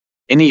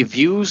Any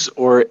views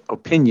or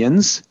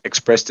opinions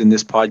expressed in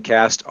this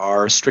podcast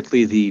are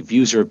strictly the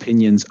views or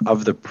opinions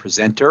of the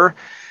presenter.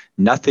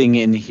 Nothing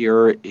in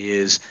here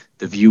is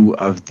the view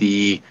of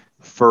the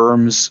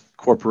firms,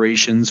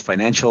 corporations,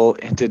 financial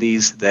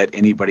entities that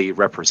anybody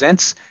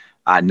represents.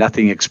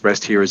 Nothing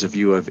expressed here is a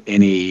view of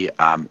any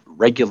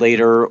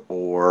regulator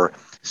or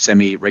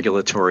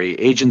semi-regulatory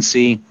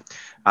agency.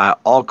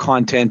 All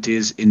content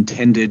is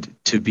intended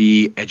to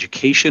be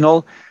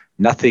educational.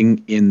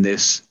 Nothing in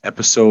this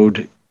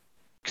episode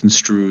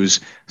construes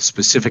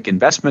specific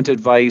investment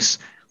advice.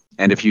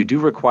 And if you do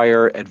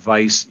require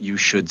advice, you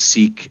should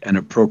seek an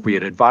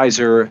appropriate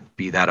advisor,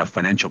 be that a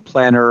financial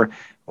planner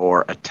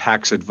or a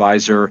tax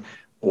advisor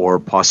or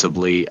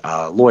possibly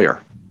a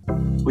lawyer.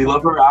 We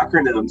love our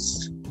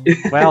acronyms.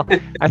 Well,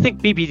 I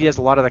think BBD does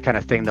a lot of that kind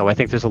of thing, though. I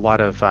think there's a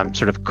lot of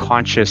sort of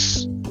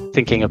conscious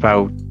thinking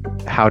about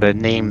how to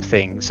name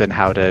things and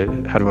how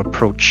to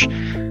approach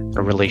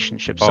a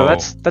relationship. So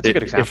that's a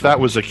good example. If that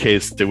was the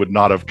case, they would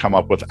not have come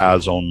up with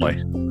as only,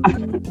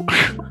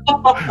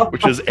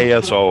 which is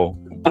ASO.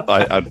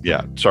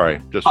 Yeah,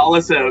 sorry. Just call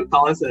us out.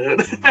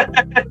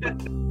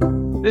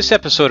 This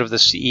episode of the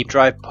CE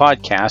Drive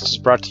podcast is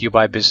brought to you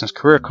by Business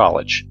Career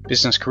College.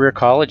 Business Career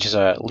College is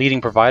a leading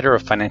provider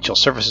of financial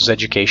services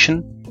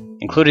education,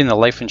 including the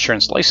life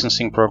insurance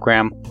licensing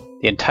program,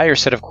 the entire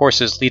set of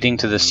courses leading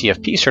to the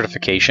CFP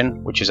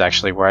certification, which is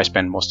actually where I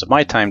spend most of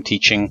my time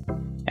teaching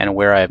and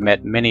where I have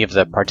met many of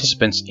the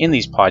participants in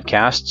these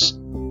podcasts.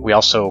 We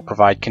also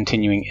provide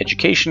continuing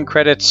education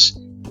credits,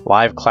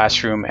 live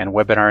classroom and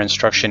webinar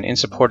instruction in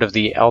support of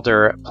the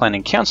Elder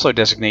Planning Counselor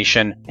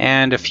designation,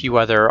 and a few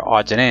other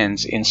odds and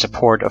ends in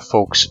support of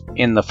folks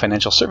in the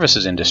financial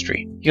services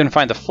industry. You can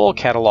find the full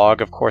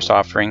catalog of course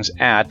offerings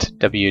at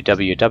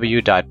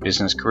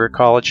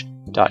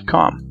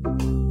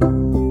www.businesscareercollege.com.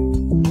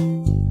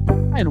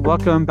 And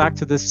welcome back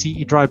to the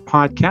CE Drive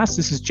podcast.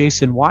 This is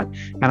Jason Watt,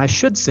 and I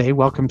should say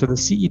welcome to the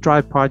CE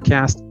Drive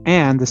podcast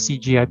and the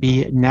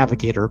CGIB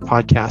Navigator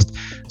podcast.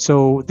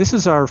 So this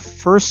is our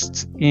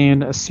first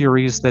in a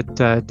series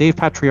that Dave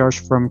Patriarch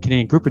from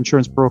Canadian Group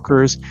Insurance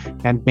Brokers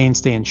and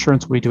Mainstay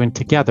Insurance will be doing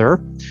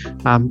together.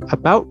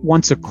 About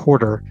once a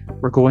quarter,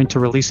 we're going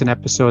to release an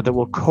episode that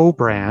will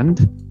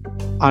co-brand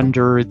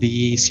under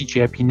the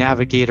CGIB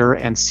Navigator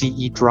and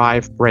CE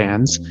Drive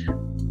brands.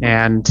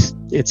 And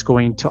it's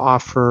going to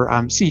offer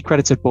CE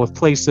credits at both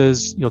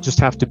places. You'll just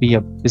have to be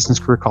a Business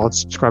Career College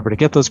subscriber to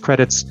get those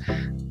credits.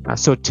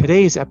 So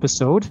today's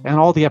episode, and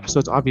all the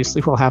episodes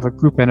obviously will have a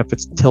group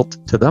benefits tilt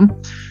to them.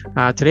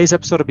 Today's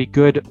episode will be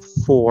good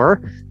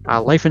for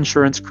life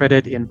insurance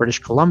credit in British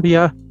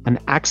Columbia, an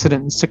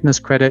accident and sickness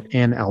credit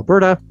in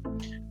Alberta,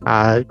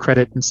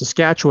 credit in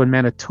Saskatchewan,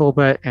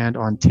 Manitoba, and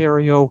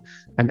Ontario,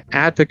 an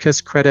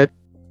advocates credit,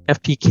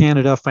 FP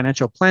Canada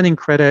financial planning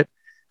credit,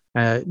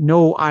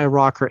 no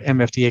IROC or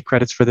MFDA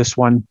credits for this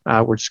one.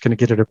 We're just going to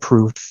get it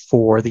approved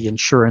for the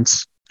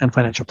insurance and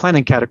financial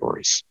planning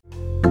categories.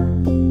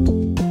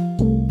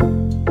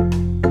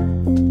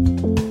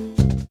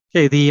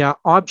 Okay, the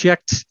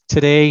object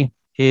today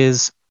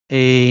is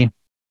a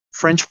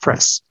French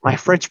press. My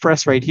French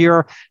press right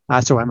here.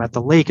 So I'm at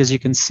the lake, as you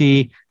can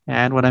see.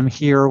 And when I'm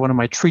here, one of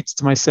my treats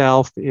to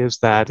myself is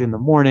that in the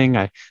morning,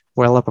 I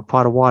boil up a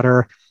pot of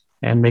water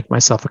and make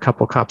myself a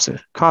couple cups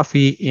of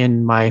coffee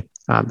in my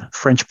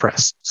French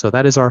press. So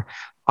that is our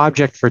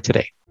object for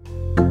today.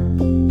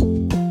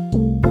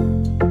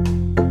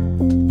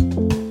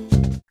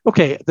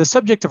 Okay, the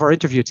subject of our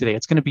interview today,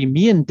 it's going to be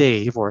me and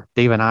Dave, or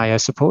Dave and I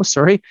suppose,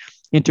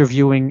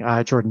 interviewing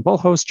Jordan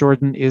Bullhouse.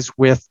 Jordan is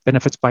with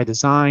Benefits by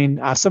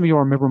Design. Some of you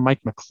will remember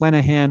Mike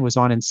McClenahan was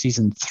on in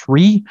season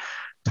 3,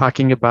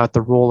 talking about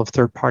the role of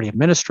third-party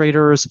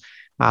administrators.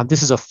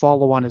 This is a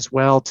follow-on as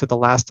well to the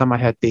last time I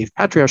had Dave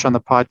Patriarch on the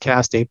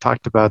podcast. Dave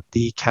talked about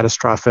the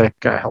catastrophic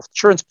health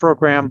insurance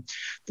program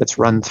that's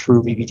run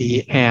through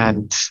BBD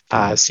and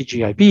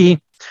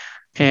CGIB.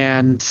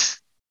 And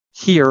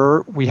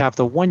here we have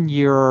the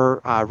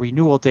 1-year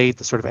renewal date,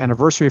 the sort of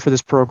anniversary for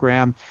this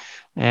program.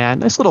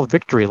 And nice little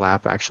victory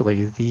lap,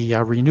 actually.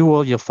 The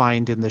renewal you'll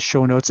find in the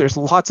show notes. There's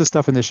lots of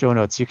stuff in the show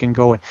notes. You can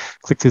go and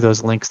click through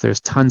those links. There's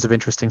tons of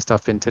interesting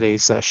stuff in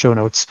today's show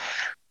notes.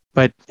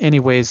 But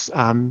anyways,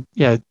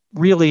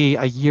 really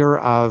a year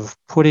of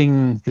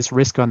putting this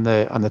risk on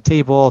the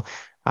table,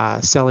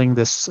 selling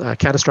this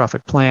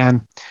catastrophic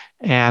plan.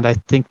 And I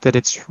think that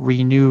it's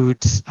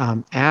renewed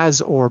as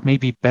or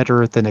maybe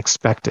better than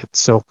expected.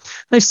 So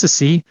nice to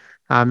see.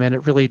 And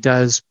it really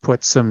does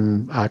put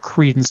some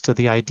credence to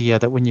the idea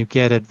that when you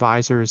get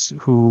advisors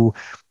who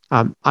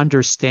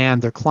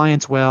understand their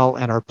clients well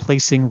and are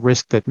placing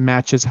risk that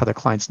matches how their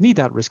clients need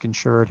that risk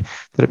insured,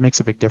 that it makes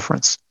a big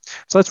difference.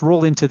 So let's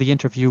roll into the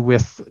interview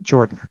with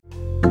Jordan.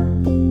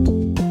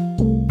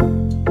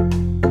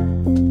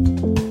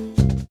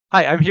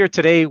 Hi, I'm here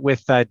today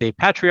with Dave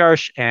Patriarch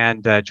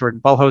and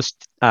Jordan Bullhouse.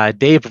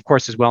 Dave, of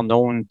course, is well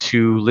known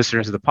to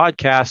listeners of the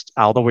podcast,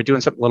 although we're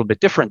doing something a little bit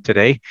different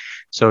today.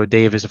 So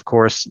Dave is, of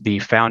course, the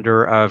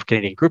founder of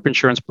Canadian Group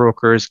Insurance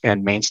Brokers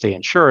and Mainstay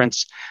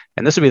Insurance.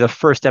 And this will be the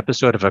first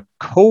episode of a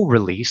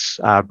co-release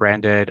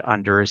branded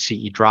under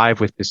CE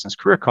Drive with Business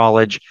Career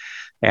College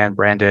and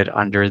branded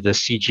under the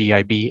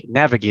CGIB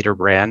Navigator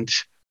brand,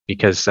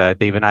 because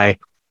Dave and I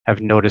have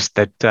noticed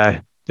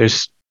that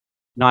there's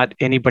not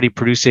anybody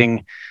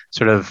producing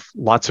sort of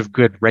lots of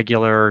good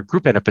regular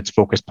group benefits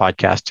focused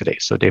podcasts today.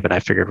 So Dave and I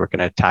figured we're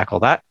going to tackle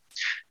that.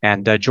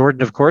 And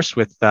Jordan, of course,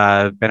 with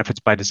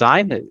Benefits by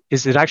Design.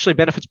 Is it actually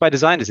Benefits by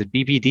Design? Is it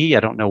BBD? I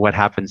don't know what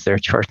happens there,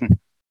 Jordan.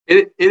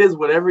 It is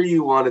whatever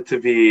you want it to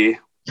be.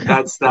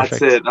 That's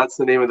it. That's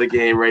the name of the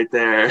game right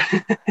there.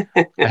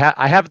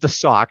 I have the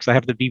socks. I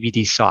have the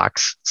BBD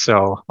socks.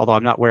 So although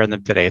I'm not wearing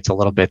them today, it's a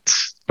little bit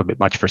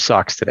much for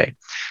socks today.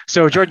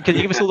 So Jordan, can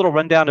you give us a little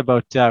rundown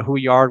about who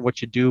you are and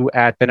what you do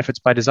at Benefits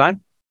by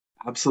Design?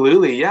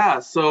 Absolutely. Yeah.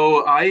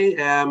 So I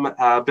am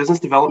a business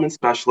development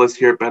specialist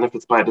here at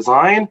Benefits by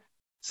Design.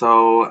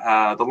 So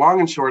the long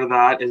and short of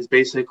that is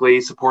basically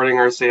supporting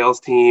our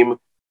sales team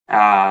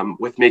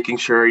with making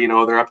sure,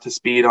 they're up to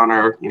speed on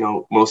our,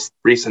 most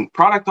recent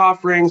product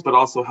offerings, but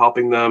also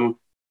helping them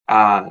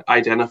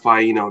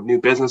identify, new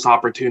business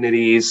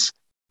opportunities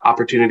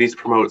to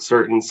promote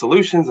certain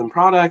solutions and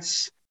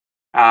products,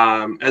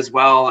 as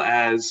well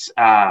as,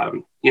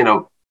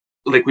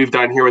 like we've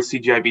done here with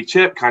CGIB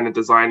Chip, kind of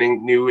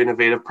designing new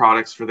innovative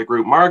products for the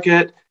group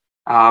market.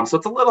 So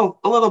it's a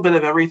little bit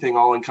of everything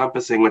all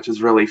encompassing, which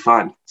is really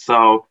fun.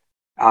 So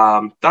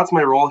that's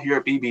my role here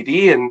at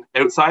BBD. And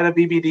outside of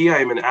BBD,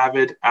 I'm an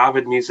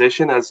avid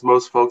musician, as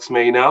most folks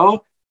may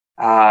know.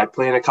 I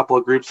play in a couple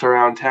of groups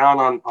around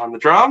town on the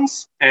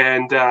drums,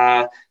 and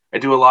I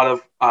do a lot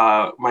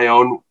of my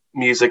own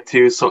music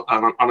too, so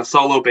on a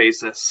solo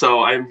basis.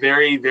 So I'm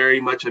very, very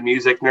much a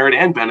music nerd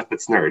and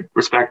benefits nerd,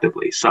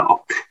 respectively.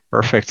 So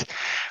perfect.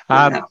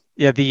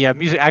 The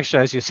music,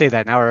 actually, as you say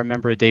that, now I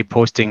remember Dave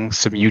posting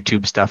some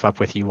YouTube stuff up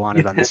with you on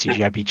it on the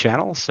CGIB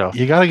channel. So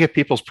you got to get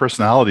people's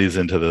personalities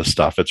into this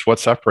stuff. It's what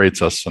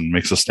separates us and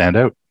makes us stand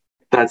out.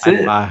 That's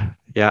it. I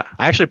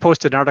actually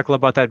posted an article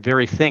about that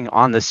very thing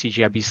on the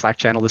CGIB Slack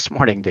channel this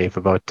morning, Dave,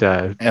 about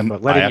I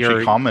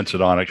actually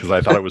commented on it because I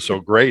thought it was so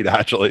great,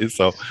 actually.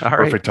 So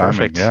perfect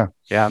timing. Perfect.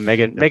 Yeah.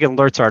 Megan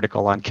Lert's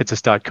article on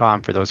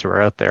kitsis.com for those who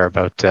are out there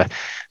about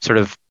sort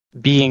of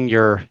being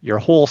your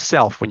whole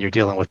self when you're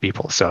dealing with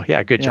people. So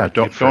good job.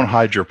 Don't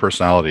hide your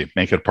personality.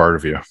 Make it part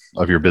of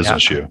your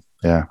business.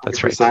 Yeah, that's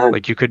 100%. Right.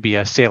 Like you could be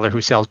a sailor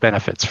who sells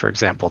benefits, for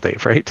example,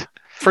 Dave, right?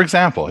 For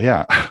example,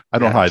 yeah. I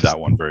don't hide that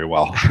one very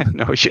well.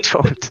 No, you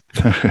don't.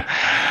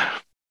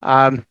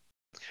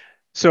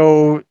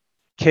 So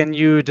can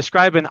you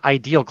describe an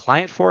ideal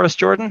client for us,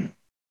 Jordan?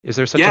 Is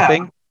there such a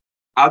thing?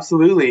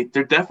 Absolutely.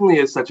 There definitely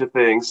is such a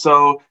thing.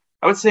 So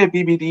I would say at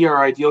BBD,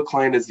 our ideal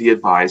client is the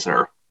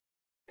advisor.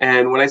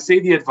 And when I say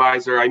the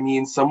advisor, I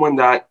mean someone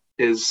that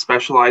is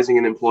specializing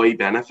in employee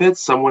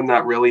benefits, someone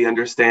that really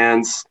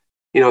understands,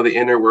 the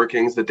inner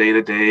workings, the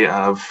day-to-day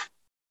of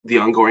the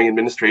ongoing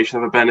administration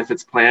of a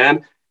benefits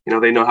plan.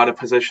 They know how to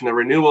position a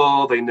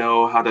renewal. They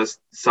know how to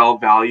sell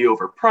value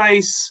over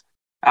price.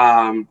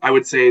 I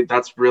would say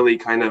that's really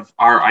kind of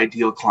our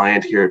ideal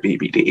client here at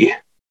BBD.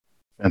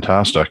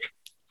 Fantastic.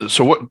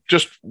 So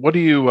what do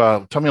you,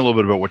 tell me a little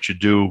bit about what you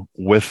do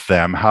with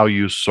them, how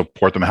you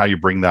support them, how you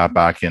bring that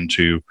back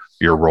into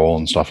your role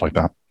and stuff like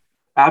that?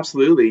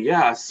 Absolutely.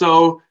 Yeah.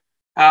 So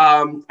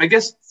I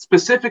guess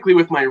specifically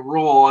with my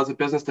role as a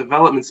business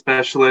development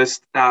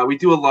specialist, we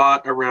do a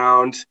lot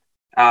around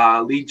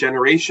lead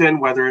generation,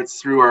 whether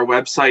it's through our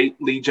website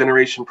lead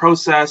generation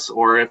process,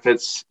 or if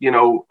it's,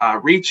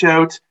 reach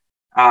out,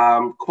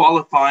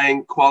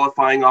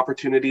 qualifying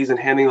opportunities and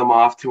handing them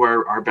off to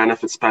our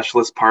benefit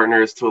specialist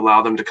partners to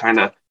allow them to kind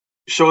of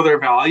show their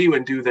value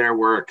and do their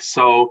work.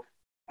 So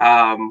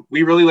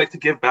we really like to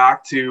give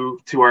back to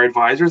our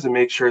advisors and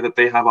make sure that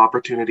they have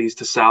opportunities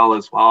to sell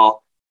as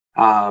well.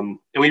 And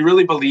we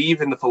really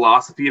believe in the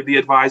philosophy of the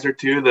advisor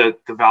too, the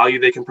value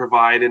they can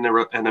provide in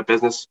a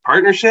business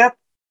partnership,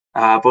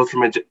 both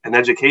from an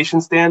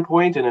education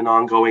standpoint and an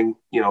ongoing,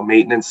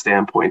 maintenance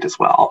standpoint as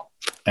well.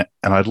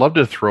 And I'd love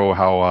to throw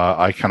how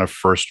I kind of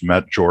first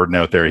met Jordan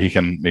out there. He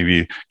can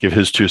maybe give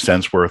his 2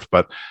 cents worth,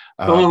 but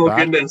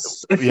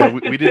goodness.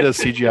 we did a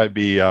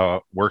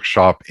CGIB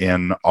workshop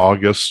in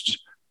August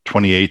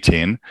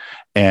 2018.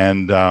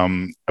 And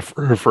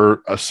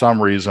for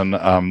some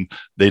reason,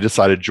 they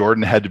decided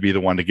Jordan had to be the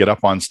one to get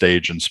up on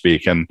stage and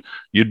speak. And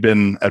you'd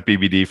been at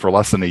BBD for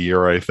less than a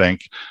year, I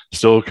think,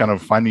 still kind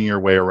of finding your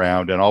way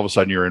around. And all of a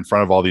sudden, you're in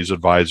front of all these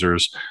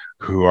advisors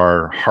who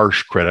are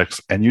harsh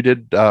critics, and you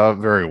did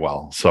very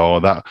well.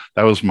 So that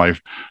was my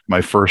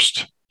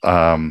first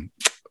time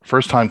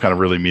kind of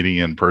really meeting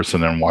you in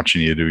person and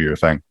watching you do your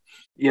thing.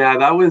 Yeah,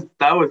 that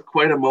was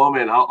quite a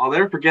moment. I'll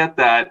never forget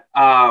that.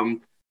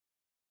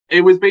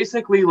 it was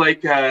basically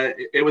like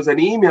it was an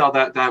email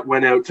that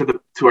went out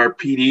to our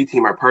PD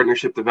team, our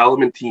partnership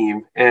development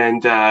team,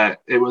 and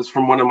it was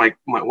from one of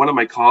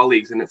my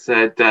colleagues, and it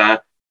said,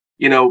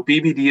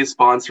 BBD is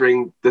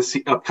sponsoring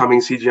the upcoming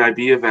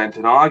CGIB event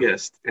in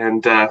August,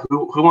 and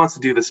who wants to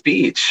do the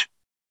speech?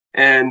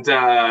 And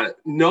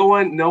no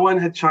one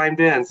had chimed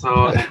in,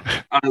 so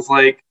I was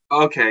like,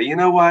 okay, you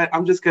know what?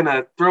 I'm just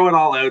gonna throw it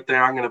all out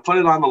there. I'm gonna put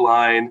it on the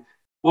line.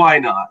 Why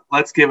not?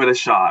 Let's give it a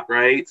shot,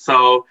 right?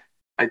 So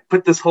I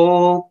put this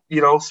whole,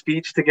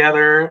 speech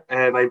together,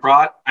 and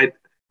I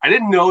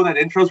didn't know that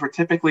intros were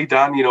typically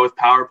done, with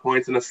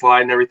PowerPoints and a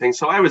slide and everything.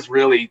 So I was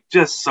really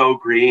just so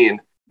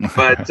green.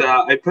 But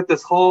I put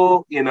this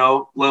whole,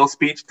 little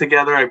speech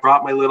together. I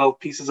brought my little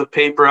pieces of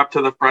paper up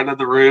to the front of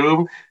the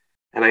room,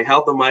 and I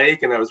held the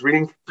mic, and I was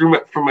reading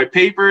from my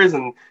papers,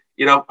 and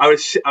I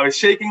was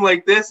shaking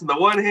like this in the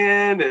one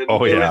hand, and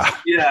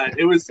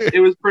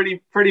it was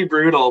pretty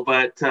brutal.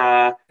 But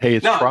hey,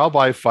 it's trial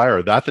by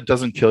fire. That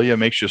doesn't kill you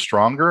makes you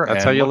stronger.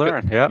 That's how you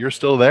learn. Yeah, you're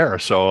still there.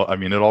 So I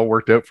mean, it all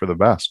worked out for the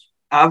best.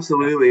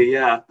 Absolutely,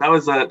 yeah. That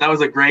was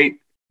a great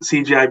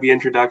CGIB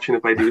introduction,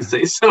 if I do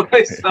say so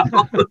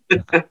myself.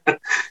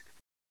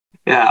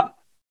 Yeah.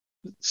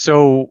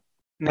 So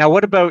now,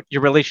 what about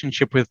your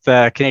relationship with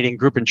Canadian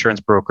group insurance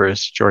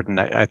brokers, Jordan?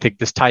 I think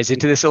this ties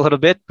into this a little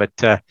bit, but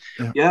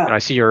I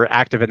see you're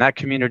active in that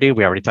community.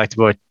 We already talked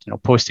about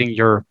posting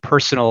your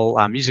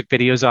personal music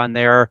videos on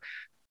there.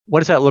 What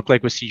does that look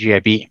like with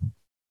CGIB?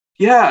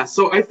 Yeah,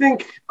 so I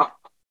think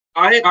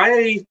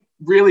I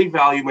really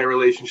value my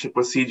relationship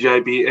with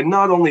CGIB, and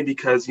not only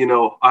because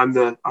I'm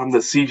the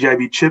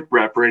CGIB chip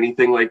rep or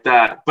anything like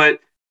that, but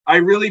I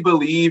really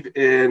believe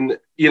in,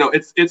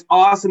 it's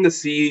awesome to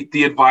see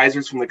the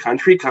advisors from the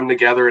country come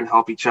together and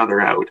help each other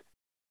out.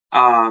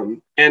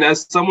 And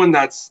as someone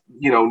that's,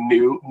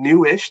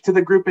 newish to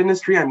the group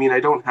industry, I mean, I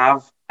don't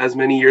have as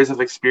many years of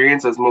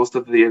experience as most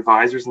of the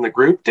advisors in the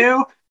group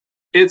do.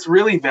 It's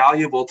really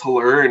valuable to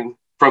learn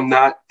from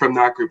that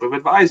group of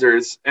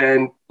advisors.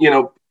 And,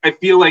 I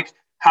feel like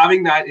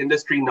having that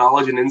industry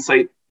knowledge and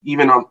insight,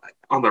 even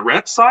on the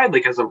rep side,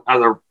 like as a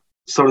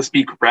so to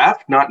speak,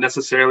 rep, not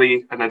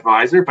necessarily an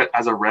advisor, but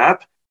as a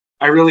rep,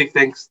 I really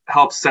think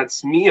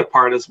sets me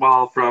apart as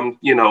well from,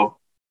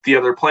 the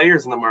other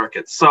players in the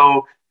market.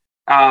 So,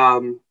 I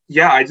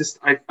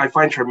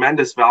find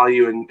tremendous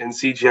value in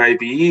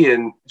CGIB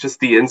and just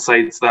the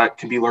insights that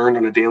can be learned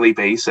on a daily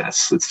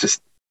basis. It's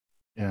just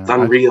it's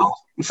unreal.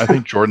 I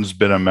think Jordan's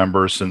been a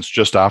member since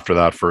just after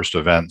that first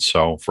event.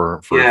 So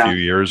for a few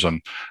years.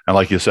 And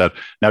like you said,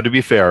 now to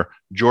be fair,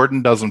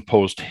 Jordan doesn't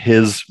post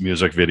his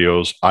music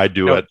videos. I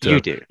do it.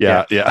 You do.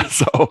 Yeah.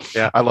 So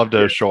I love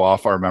to show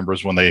off our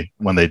members when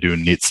they do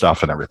neat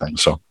stuff and everything.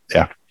 So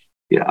yeah.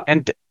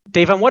 And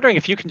Dave, I'm wondering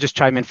if you can just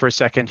chime in for a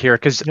second here,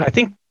 because I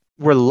think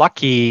we're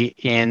lucky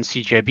in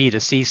CGIB to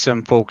see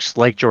some folks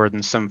like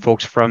Jordan, some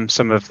folks from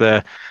some of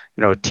the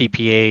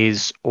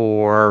TPAs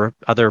or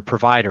other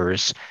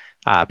providers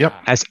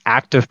as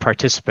active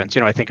participants.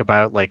 I think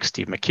about like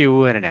Steve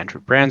McEwen and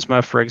Andrew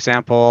Brandsma, for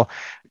example.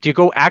 Do you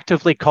go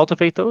actively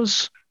cultivate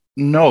those?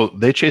 No,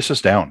 they chase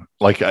us down.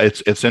 Like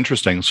it's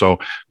interesting. So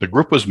the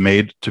group was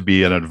made to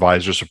be an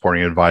advisor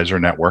supporting advisor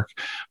network,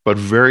 but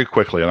very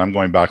quickly, and I'm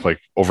going back like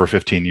over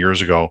 15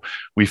 years ago,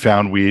 we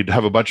found we'd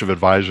have a bunch of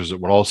advisors that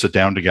would all sit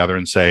down together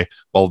and say,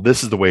 well,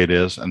 this is the way it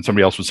is. And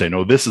somebody else would say,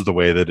 no, this is the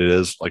way that it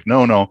is. Like,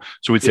 no.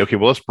 So we'd say, okay,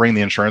 well, let's bring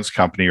the insurance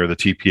company or the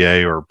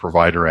TPA or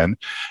provider in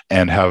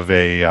and have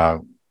a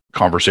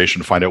conversation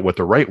to find out what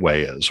the right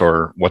way is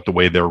or what the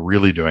way they're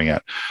really doing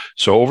it.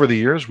 So over the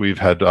years, we've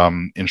had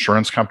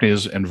insurance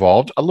companies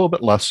involved, a little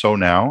bit less so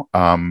now,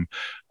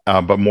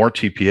 but more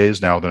TPAs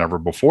now than ever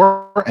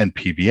before, and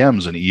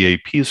PBMs and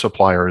EAP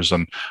suppliers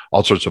and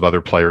all sorts of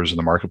other players in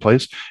the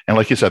marketplace. And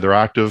like you said, they're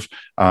active.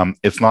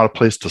 It's not a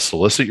place to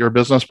solicit your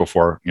business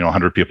before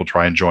 100 people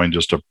try and join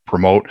just to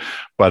promote,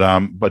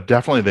 but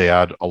definitely they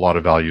add a lot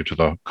of value to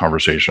the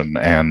conversation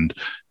and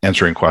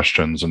answering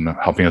questions and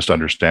helping us to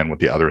understand what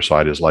the other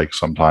side is like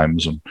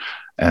sometimes,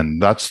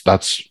 and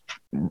that's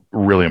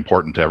really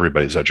important to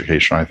everybody's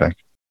education, I think.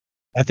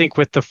 I think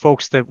with the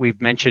folks that we've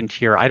mentioned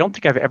here, I don't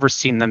think I've ever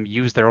seen them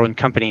use their own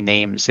company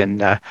names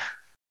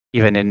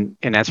even in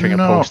answering a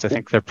post. I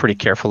think they're pretty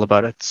careful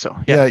about it. So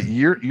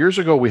years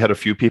ago, we had a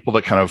few people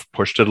that kind of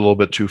pushed it a little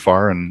bit too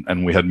far,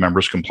 and we had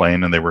members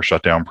complain, and they were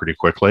shut down pretty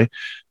quickly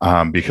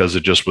because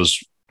it just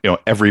was,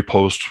 every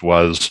post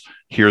was,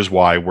 here's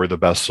why we're the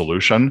best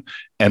solution.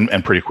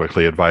 And pretty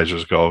quickly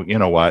advisors go, you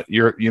know what,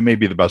 you may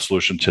be the best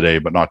solution today,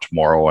 but not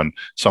tomorrow. And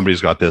somebody's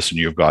got this and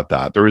you've got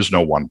that. There is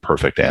no one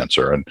perfect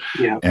answer.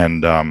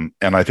 And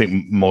I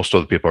think most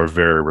of the people are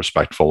very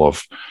respectful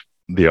of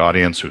the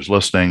audience who's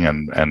listening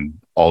and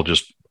all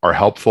just are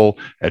helpful,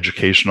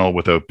 educational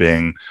without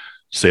being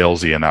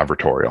salesy and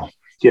advertorial.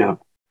 Yeah.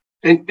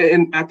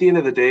 And at the end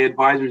of the day,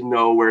 advisors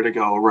know where to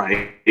go,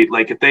 right?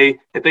 Like if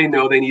they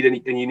know they need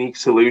a unique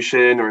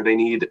solution or they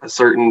need a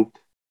certain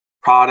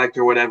product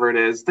or whatever it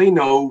is, they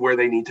know where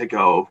they need to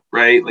go,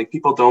 right? Like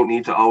people don't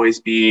need to always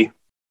be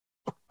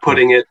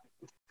putting it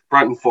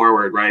front and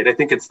forward, right? I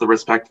think it's the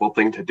respectful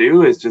thing to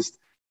do is just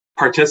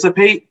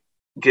participate,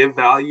 give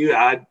value,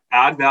 add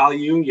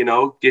value, you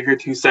know, give your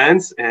 2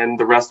 cents and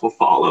the rest will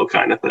follow,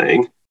 kind of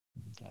thing.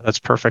 That's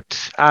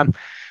perfect. I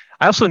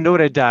also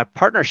noted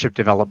partnership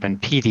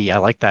development, PD. I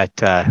like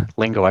that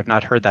lingo. I've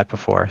not heard that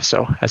before.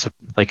 So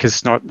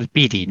because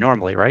BD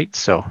normally, right?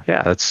 So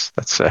yeah, that's.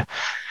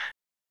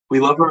 We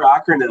love our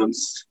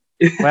acronyms.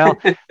 Well,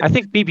 I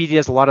think BBD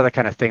has a lot of that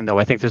kind of thing, though.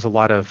 I think there's a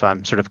lot of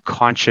sort of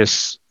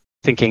conscious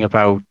thinking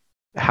about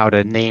how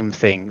to name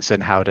things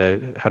and how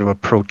to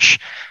approach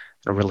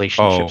a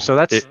relationship. So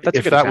that's if a good that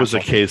example. was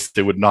the case,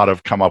 they would not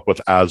have come up with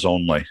as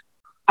only.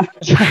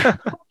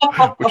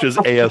 Which is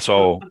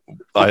ASO.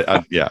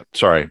 Yeah,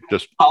 sorry.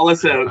 Just call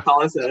us out.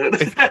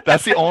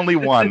 That's the only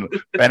one.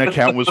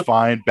 Beneccount was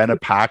fine.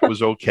 Benepack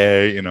was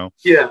okay. You know.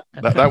 Yeah.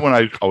 That one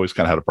I always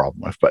kind of had a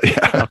problem with, but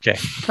yeah. Okay,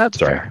 that's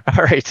fair.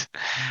 All right.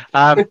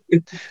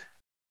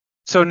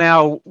 So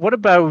now, what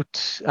about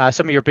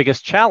some of your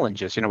biggest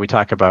challenges? You know, we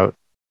talk about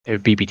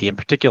BBD in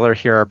particular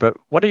here, but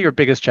what are your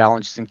biggest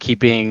challenges in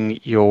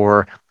keeping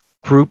your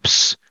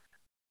groups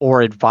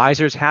or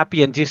advisors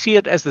happy? And do you see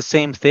it as the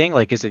same thing?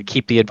 Like, is it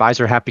keep the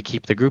advisor happy,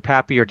 keep the group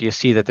happy, or do you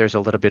see that there's a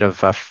little bit of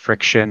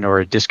friction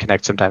or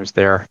disconnect sometimes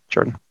there,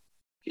 Jordan?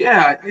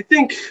 Yeah, I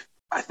think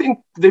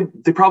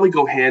they probably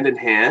go hand in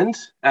hand.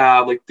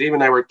 Like Dave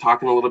and I were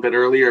talking a little bit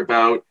earlier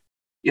about,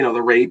 you know,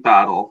 the rate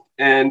battle,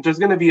 and there's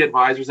going to be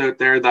advisors out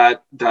there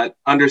that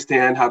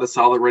understand how to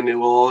sell the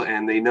renewal,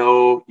 and they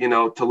know, you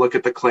know, to look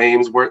at the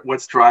claims,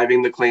 what's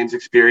driving the claims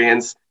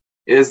experience.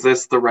 Is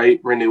this the right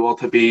renewal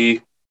to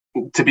be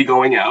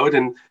going out?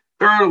 And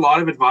there are a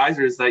lot of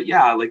advisors that,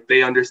 yeah, like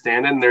they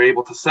understand it and they're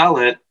able to sell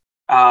it.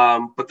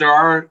 But there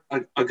are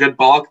a good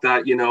bulk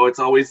that, you know, it's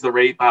always the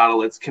rate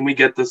battle. It's, can we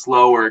get this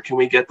lower? Can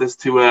we get this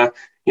to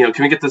can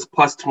we get this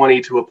plus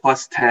 20 to a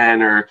plus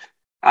 10? Or,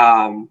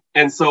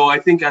 and so I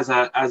think as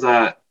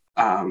a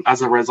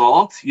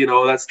result, you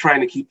know, that's trying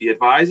to keep the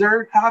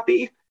advisor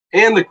happy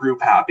and the group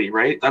happy,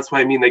 right? That's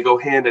why I mean, they go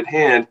hand in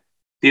hand.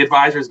 The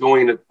advisor is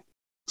going to,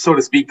 so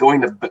to speak,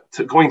 going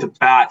to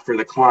bat for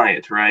the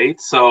client, right?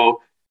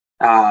 So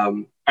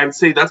I would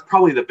say that's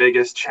probably the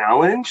biggest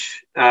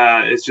challenge,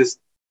 is just,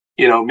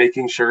 you know,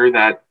 making sure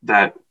that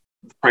the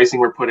pricing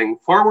we're putting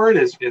forward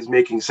is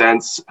making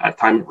sense at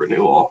time of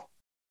renewal.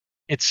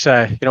 It's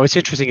it's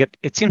interesting.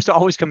 It seems to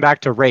always come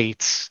back to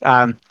rates.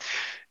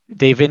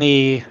 Dave,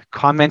 any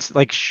comments?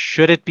 Like,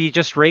 should it be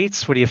just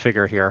rates? What do you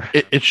figure here?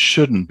 It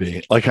shouldn't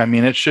be. Like, I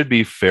mean, it should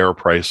be fair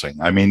pricing.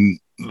 I mean,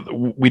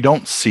 we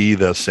don't see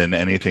this in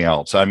anything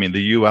else. I mean,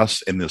 the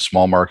US in the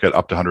small market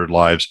up to 100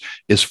 lives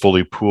is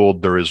fully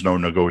pooled. There is no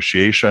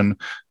negotiation.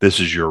 This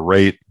is your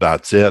rate.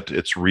 That's it.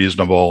 It's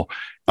reasonable.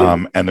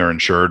 And they're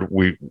insured.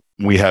 We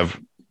have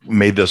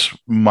made this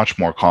much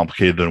more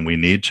complicated than we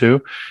need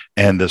to.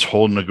 And this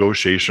whole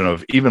negotiation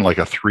of even like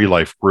a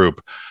 3-life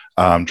group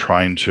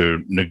trying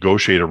to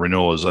negotiate a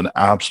renewal is an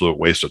absolute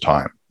waste of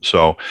time.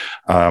 So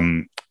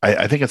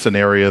I think it's an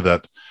area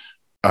that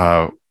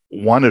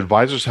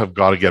advisors have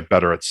got to get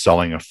better at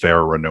selling a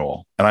fair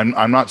renewal. And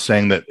I'm not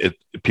saying that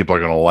people are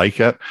going to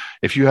like it.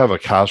 If you have a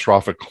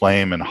catastrophic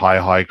claim and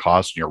high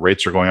costs and your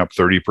rates are going up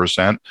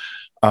 30%,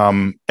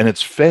 and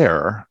it's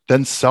fair,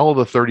 then sell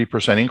the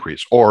 30%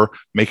 increase, or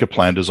make a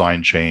plan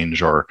design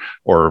change, or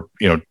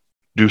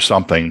do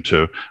something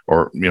to,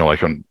 or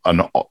like an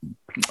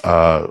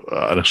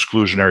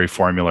exclusionary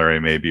formulary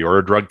maybe, or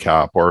a drug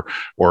cap, or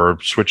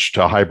switch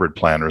to a hybrid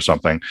plan or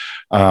something.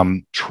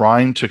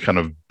 Trying to kind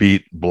of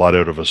beat blood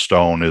out of a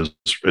stone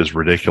is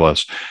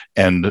ridiculous.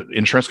 And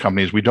insurance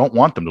companies, we don't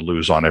want them to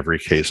lose on every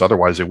case.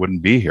 Otherwise they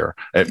wouldn't be here.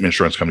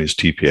 Insurance companies,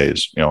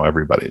 TPAs,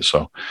 everybody.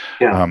 So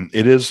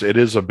it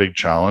is a big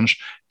challenge.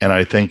 And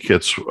I think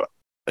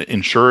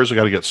insurers have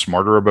got to get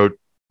smarter about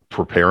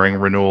preparing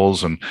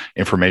renewals and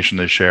information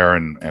they share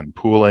and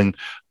pooling.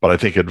 But I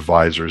think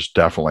advisors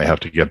definitely have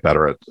to get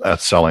better at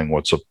selling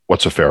what's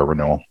a fair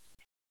renewal.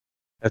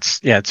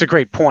 It's a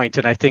great point.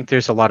 And I think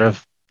there's a lot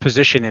of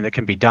positioning that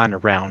can be done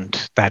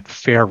around that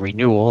fair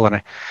renewal.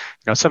 And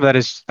some of that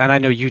is, and I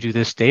know you do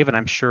this, Dave, and I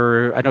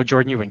know,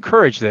 Jordan, you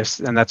encourage this,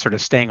 and that's sort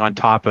of staying on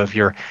top of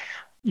your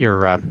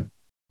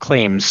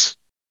claims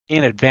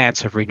in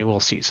advance of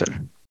renewal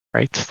season.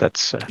 Right.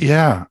 That's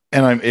yeah.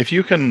 And if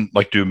you can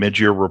do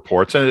mid-year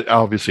reports, and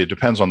obviously it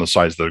depends on the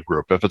size of the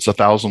group. If it's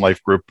 1,000 life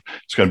group,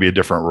 it's going to be a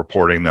different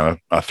reporting than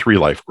a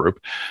 3-life group.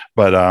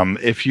 But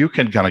if you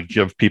can kind of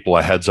give people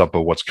a heads up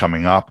of what's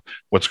coming up,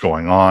 what's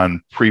going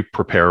on,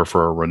 prepare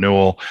for a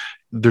renewal,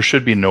 there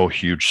should be no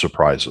huge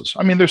surprises.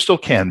 I mean, there still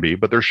can be,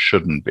 but there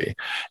shouldn't be.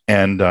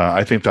 And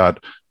I think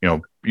that,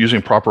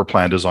 using proper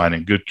plan design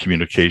and good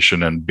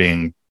communication and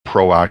being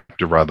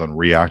proactive rather than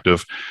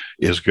reactive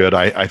is good.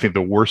 I think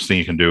the worst thing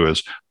you can do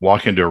is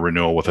walk into a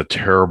renewal with a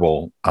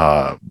terrible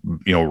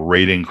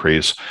rate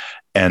increase,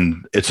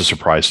 and it's a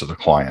surprise to the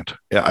client.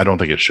 I don't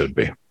think it should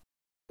be.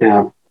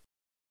 Yeah.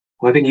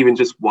 Well, I think even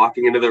just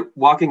walking into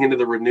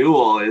the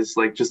renewal is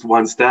like just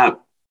one step.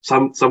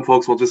 Some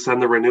folks will just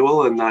send the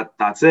renewal and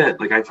that's it.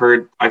 Like I've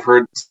heard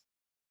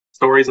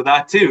stories of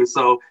that too.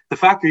 So the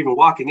fact you're even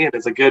walking in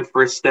is a good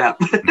first step.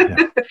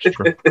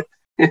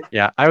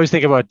 Yeah, I always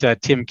think about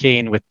Tim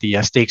Kaine with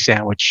the steak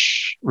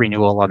sandwich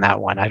renewal on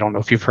that one. I don't know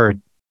if you've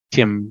heard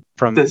Tim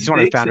he's one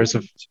of the founders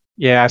of.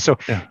 Yeah, so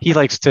he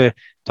likes to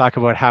talk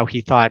about how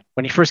he thought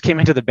when he first came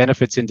into the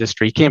benefits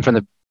industry, he came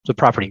from the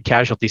property and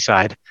casualty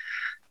side,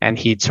 and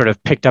he'd sort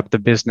of picked up the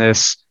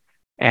business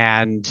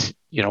and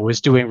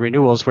was doing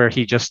renewals where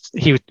he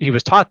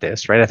was taught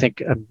this, right? I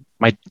think I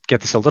might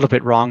get this a little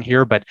bit wrong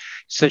here, but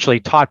essentially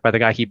taught by the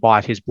guy he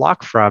bought his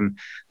block from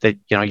that,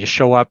 you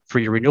show up for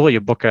your renewal, you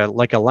book a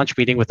lunch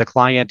meeting with the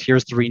client,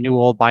 here's the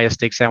renewal, buy a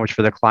steak sandwich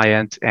for the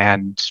client,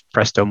 and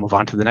presto, move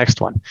on to the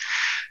next one.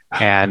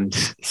 And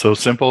so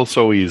simple,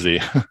 so easy.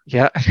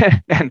 Yeah.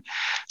 And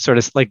sort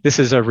of like, this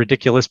is a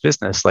ridiculous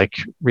business. Like,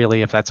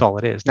 really, if that's all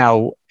it is.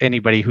 Now,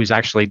 anybody who's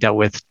actually dealt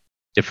with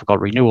difficult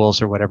renewals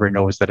or whatever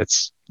knows that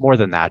it's more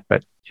than that.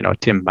 But,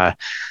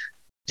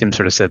 Tim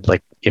sort of said,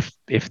 like, if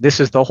this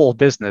is the whole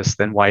business,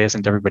 then why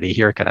isn't everybody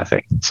here, kind of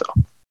thing. So,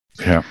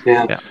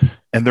 yeah.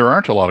 And there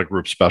aren't a lot of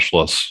group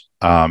specialists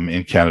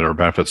in Canada, or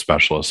benefit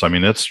specialists. I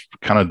mean, it's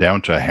kind of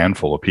down to a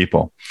handful of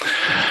people.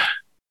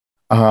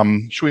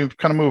 Should we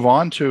kind of move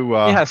on to?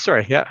 I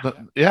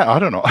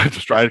don't know. I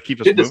just try to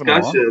keep us moving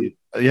along.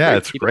 Yeah,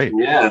 it's great.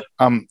 Yeah.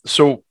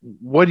 So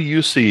what do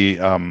you see,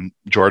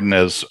 Jordan,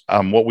 as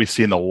what we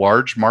see in the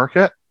large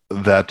market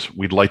that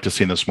we'd like to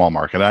see in the small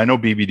market? I know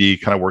BBD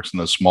kind of works in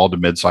the small to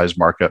mid-sized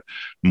market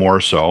more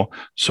so.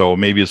 So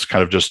maybe it's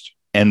kind of just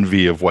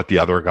envy of what the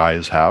other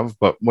guys have.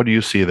 But what do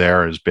you see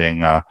there as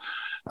being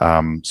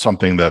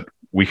something that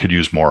we could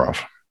use more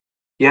of?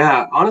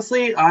 Yeah,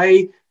 honestly,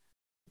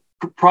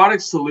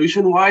 product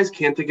solution wise,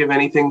 can't think of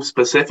anything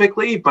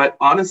specifically, but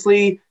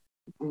honestly,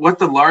 what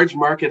the large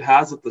market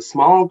has that the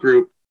small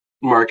group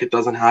market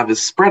doesn't have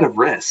is spread of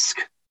risk,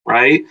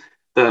 right?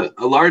 A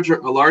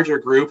larger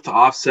group to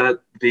offset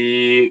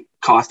the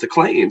cost of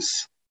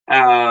claims.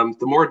 The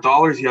more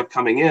dollars you have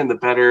coming in, the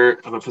better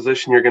of a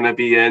position you're going to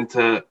be in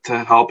to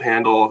help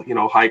handle,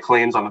 high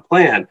claims on a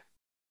plan.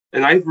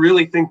 And I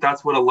really think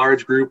that's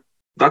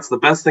the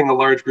best thing a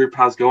large group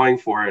has going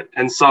for it.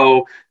 And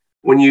so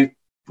when you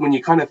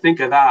kind of think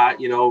of that,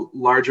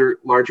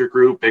 larger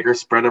group, bigger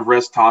spread of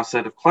risk, to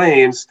offset of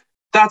claims,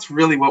 that's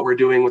really what we're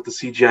doing with the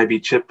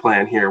CGIB CHIP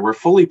plan here. We're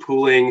fully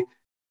pooling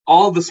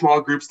all of the small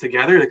groups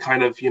together to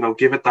kind of,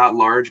 give it that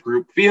large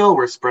group feel.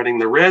 We're spreading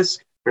the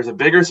risk. There's a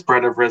bigger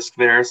spread of risk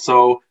there.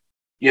 So,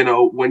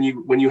 when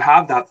you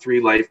have that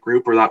 3-life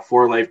group or that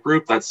 4-life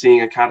group that's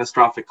seeing a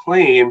catastrophic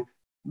claim,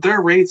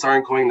 their rates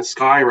aren't going to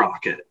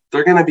skyrocket.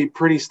 They're going to be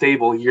pretty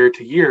stable year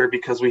to year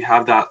because we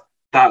have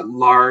that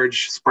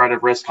large spread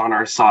of risk on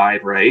our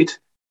side, right?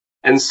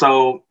 And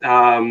so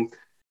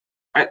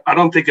I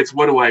don't think it's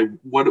what do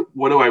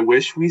I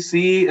wish we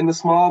see in the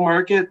small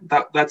market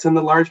that's in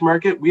the large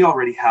market. We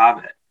already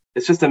have it.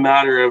 It's just a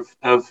matter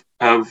of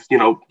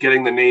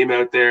getting the name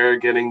out there,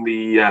 getting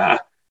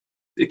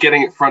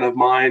it front of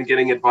mind,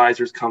 getting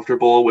advisors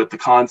comfortable with the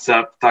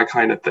concept, that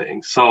kind of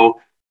thing. So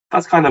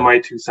that's kind of my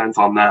 2 cents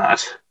on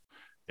that.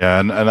 Yeah,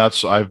 and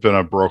I've been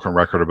a broken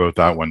record about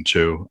that one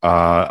too.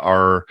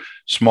 Our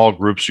small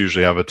groups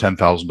usually have a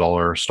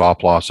 $10,000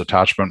 stop loss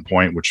attachment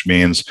point, which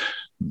means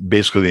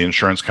basically the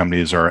insurance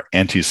companies are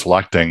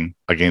anti-selecting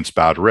against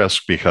bad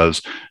risk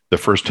because the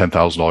first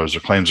 $10,000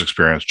 of claims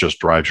experience just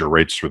drives your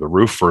rates through the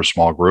roof for a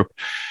small group.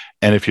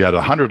 And if you had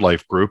a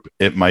 100-life group,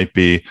 it might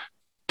be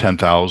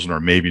 10,000 or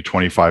maybe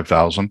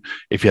 25,000.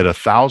 If you had a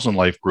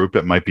 1,000-life group,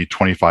 it might be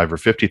 25 or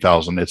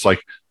 50,000. It's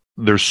like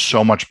there's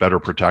so much better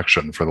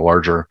protection for the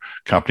larger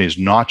companies,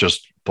 not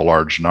just the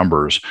large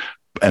numbers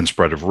and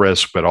spread of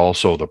risk, but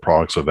also the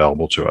products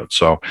available to it.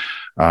 So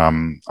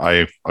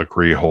I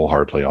agree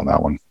wholeheartedly on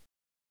that one.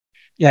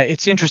 Yeah,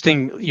 it's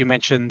interesting. You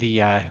mentioned the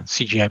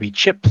CGIB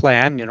CHIP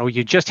plan.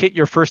 You just hit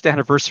your first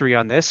anniversary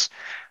on this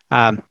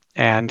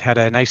and had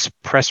a nice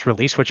press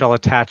release, which I'll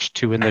attach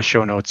to in the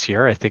show notes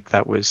here. I think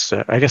that was,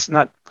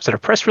 was it a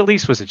press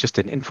release? Was it just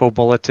an info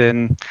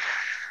bulletin?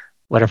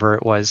 Whatever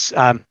it was.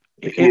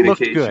 It looked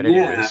good.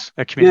 Anyways,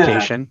 a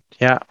communication.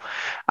 Yeah.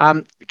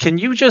 Can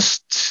you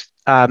just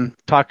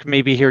talk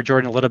maybe here,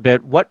 Jordan, a little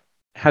bit? What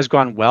has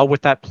gone well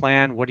with that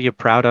plan? What are you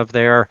proud of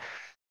there?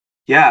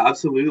 Yeah,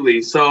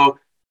 absolutely. So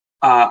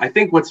I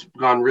think what's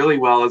gone really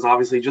well is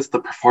obviously just the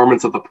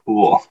performance of the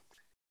pool.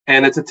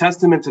 And it's a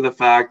testament to the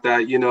fact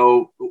that,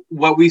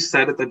 what we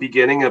said at the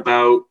beginning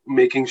about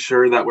making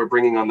sure that we're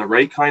bringing on the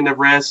right kind of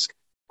risk,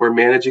 we're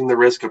managing the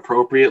risk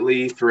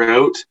appropriately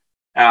throughout.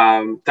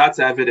 That's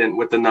evident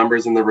with the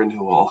numbers in the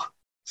renewal.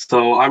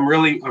 So I'm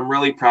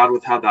really proud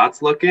with how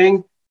that's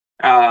looking.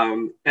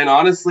 And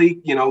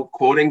honestly,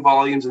 quoting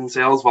volumes and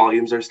sales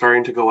volumes are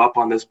starting to go up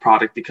on this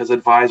product because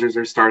advisors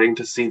are starting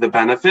to see the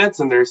benefits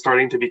and they're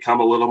starting to become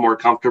a little more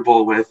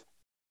comfortable with,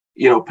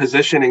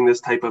 positioning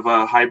this type of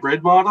a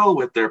hybrid model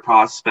with their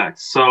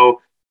prospects.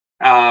 So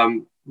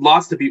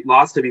lots to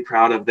be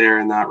proud of there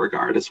in that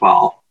regard as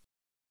well.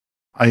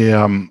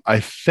 I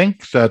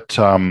think that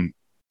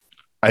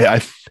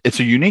it's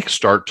a unique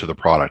start to the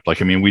product.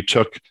 Like, I mean, we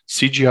took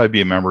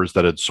CGIB members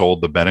that had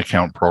sold the Ben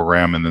account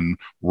program and then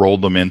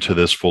rolled them into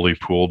this fully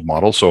pooled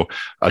model. So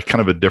a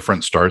kind of a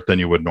different start than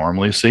you would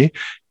normally see.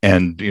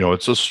 And,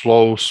 it's a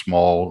small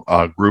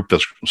group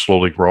that's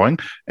slowly growing.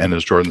 And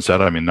as Jordan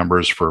said, I mean,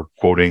 numbers for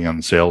quoting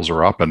and sales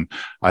are up. And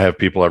I have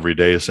people every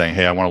day saying,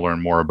 hey, I want to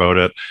learn more about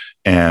it.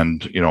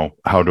 And,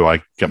 how do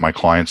I get my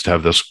clients to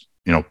have this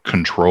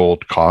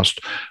controlled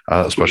cost,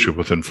 especially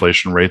with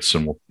inflation rates,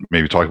 and we'll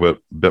maybe talk a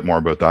bit more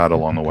about that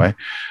along the way.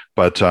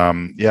 But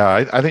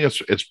I think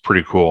it's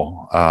pretty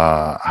cool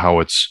how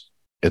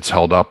it's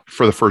held up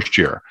for the first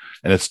year,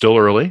 and it's still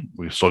early.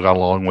 We've still got a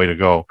long way to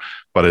go,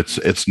 but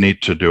it's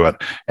neat to do it.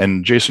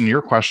 And Jason,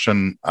 your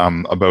question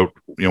about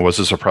was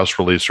this a press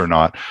release or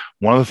not?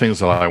 One of the things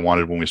that I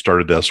wanted when we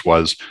started this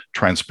was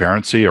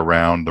transparency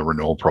around the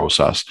renewal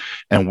process,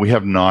 and we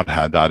have not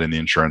had that in the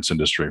insurance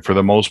industry. For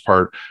the most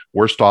part,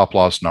 where stop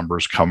loss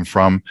numbers come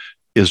from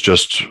is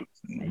just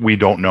we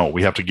don't know.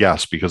 We have to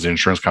guess because the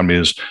insurance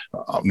companies,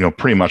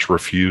 pretty much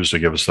refuse to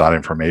give us that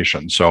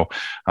information. So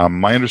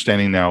my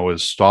understanding now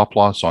is stop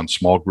loss on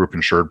small group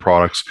insured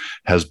products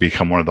has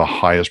become one of the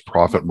highest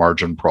profit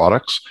margin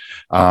products.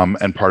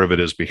 And part of it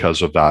is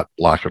because of that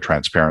lack of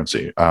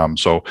transparency.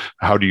 So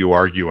how do you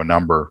argue a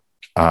number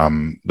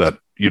that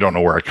you don't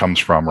know where it comes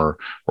from or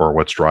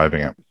what's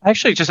driving it? I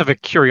actually just have a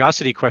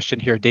curiosity question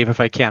here, Dave, if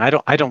I can.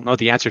 I don't know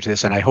the answer to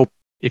this, and I hope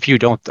if you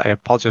don't, I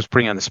apologize for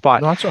putting you on the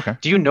spot. No, that's okay.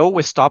 Do you know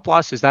with stop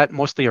loss, is that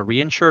mostly a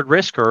reinsured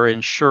risk or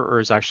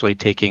insurers actually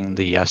taking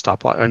the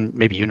stop loss? And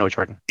maybe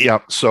Jordan. Yeah.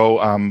 So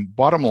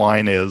bottom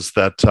line is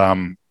that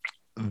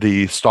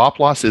the stop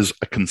loss is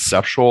a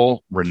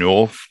conceptual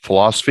renewal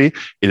philosophy.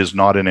 It is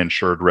not an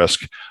insured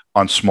risk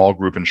on small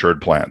group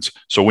insured plans.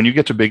 So when you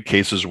get to big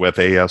cases with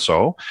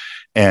ASO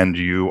and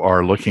you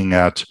are looking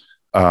at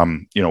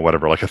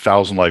whatever, like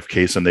 1,000 life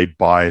case, and they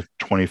buy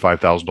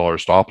 $25,000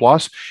 stop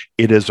loss,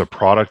 it is a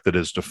product that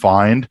is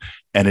defined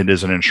and it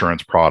is an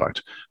insurance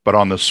product. But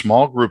on the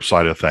small group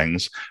side of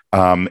things,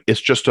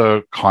 it's just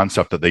a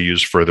concept that they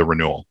use for the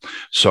renewal.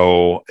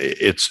 So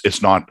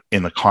it's not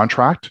in the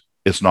contract.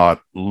 It's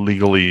not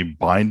legally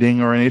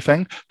binding or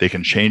anything. They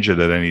can change it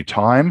at any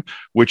time,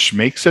 which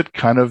makes it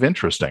kind of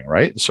interesting,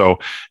 right? So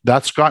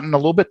that's gotten a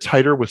little bit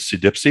tighter with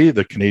CDIPSI,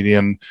 the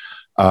Canadian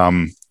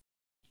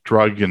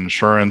Drug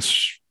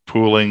Insurance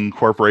Pooling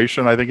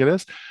Corporation, I think it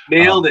is.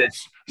 Nailed it.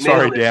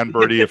 Sorry, Dan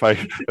Birdie, if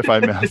I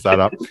messed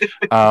that up.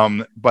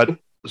 But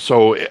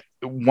so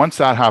once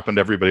that happened,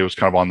 everybody was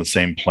kind of on the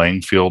same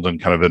playing field and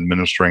kind of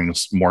administering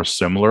more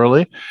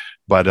similarly.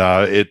 But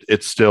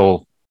it's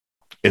still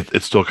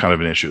kind of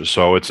an issue.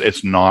 So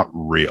it's not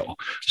real.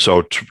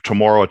 So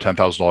tomorrow, a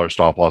 $10,000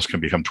 stop loss can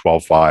become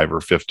 12.5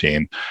 or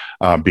 15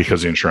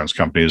 because the insurance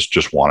companies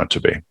just want it to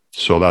be.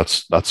 So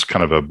that's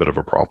kind of a bit of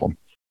a problem.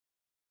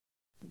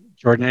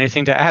 Jordan,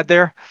 anything to add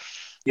there?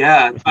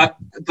 Yeah,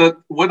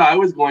 what I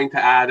was going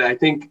to add, I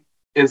think,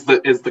 is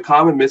the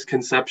common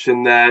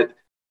misconception that,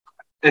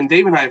 and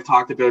Dave and I have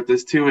talked about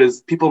this too,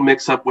 is people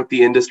mix up what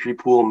the industry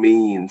pool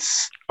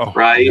means,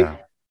 right? Yeah.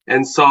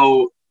 And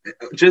so,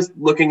 just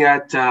looking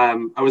at,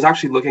 I was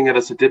actually looking at a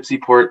CDIPSI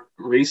report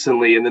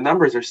recently, and the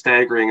numbers are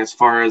staggering as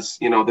far as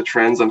the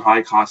trends on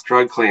high cost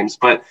drug claims.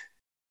 But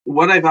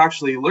what I've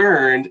actually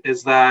learned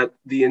is that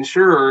the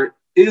insurer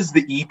is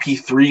the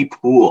EP3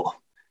 pool.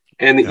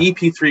 And the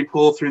EP3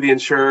 pool through the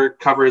insurer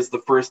covers the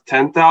first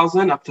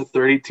 10,000 up to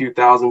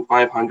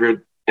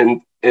 32,500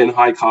 in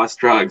high cost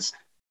drugs.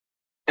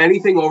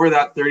 Anything over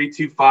that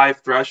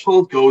 32.5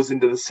 threshold goes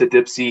into the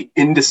CDIPSI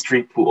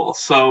industry pool.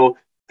 So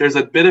there's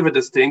a bit of a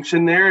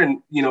distinction there,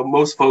 and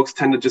most folks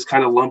tend to just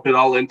kind of lump it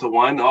all into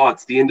one. Oh,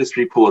 it's the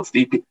industry pool. It's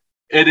the EP.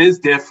 It is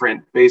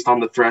different based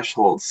on the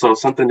threshold. So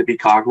something to be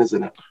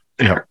cognizant of.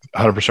 Yeah,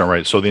 100%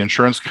 right. So the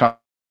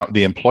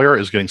employer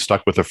is getting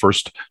stuck with the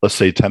first, let's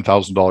say,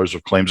 $10,000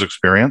 of claims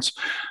experience.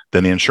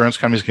 Then the insurance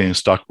company is getting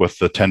stuck with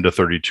the 10 to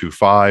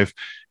 32.5.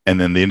 And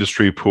then the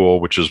industry pool,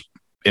 which is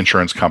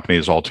insurance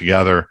companies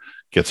altogether,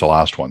 gets the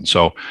last one.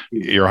 So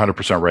you're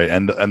 100% right.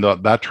 And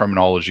that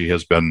terminology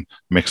has been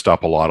mixed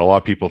up a lot. A lot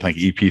of people think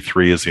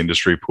EP3 is the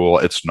industry pool.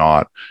 It's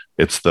not.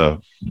 It's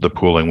the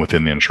pooling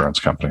within the insurance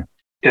company.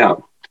 Yeah.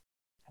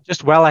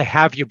 Just while I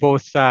have you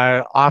both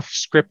off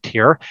script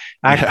here,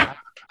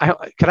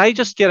 could I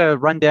just get a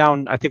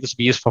rundown? I think this would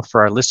be useful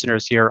for our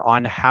listeners here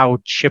on how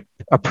CHIP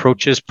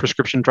approaches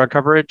prescription drug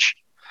coverage.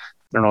 I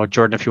don't know,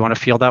 Jordan, if you want to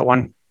field that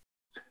one.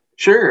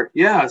 Sure.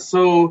 Yeah.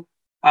 So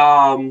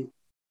I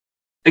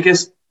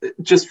guess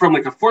just from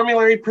like a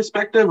formulary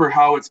perspective or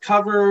how it's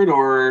covered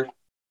or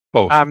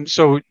both.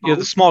 So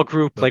the small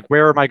group, like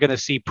where am I going to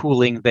see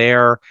pooling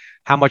there?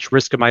 How much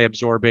risk am I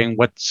absorbing?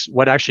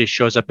 What actually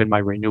shows up in my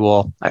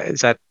renewal? Is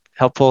that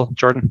helpful,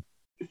 Jordan?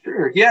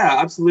 Sure. Yeah,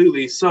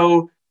 absolutely.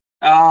 So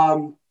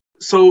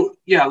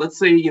let's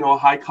say, a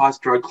high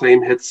cost drug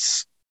claim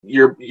hits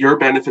your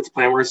benefits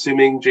plan. We're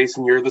assuming,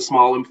 Jason, you're the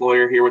small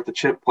employer here with the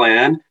CHIP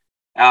plan.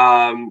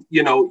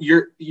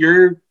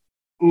 You're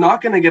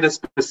not going to get a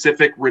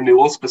specific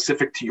renewal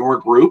specific to your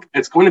group.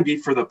 It's going to be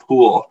for the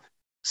pool.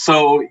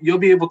 So you'll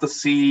be able to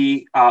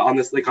see on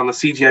this, like on the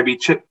CGIB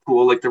chip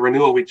pool, like the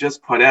renewal we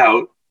just put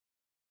out,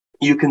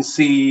 you can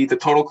see the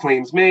total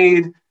claims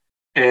made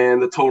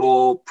and the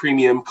total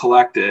premium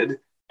collected.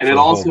 And it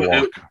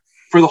also,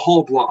 for the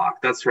whole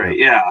block, that's right,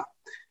 yeah.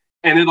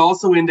 And it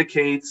also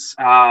indicates,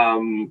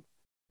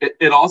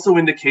 it also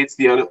indicates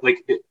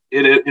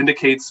it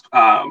indicates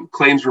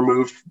claims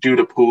removed due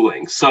to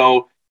pooling.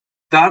 So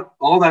that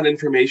all that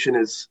information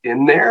is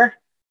in there.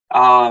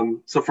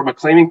 So from a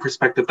claiming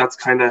perspective, that's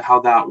kind of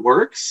how that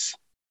works.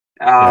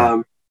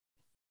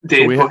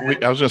 Dave, I was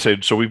going to say,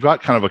 so we've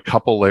got kind of a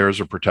couple layers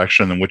of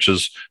protection, and which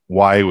is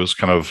why it was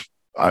kind of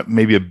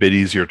maybe a bit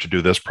easier to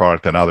do this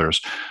product than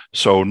others.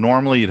 So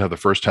normally you'd have the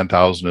first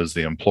 10,000 as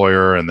the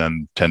employer, and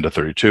then 10 to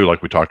 32,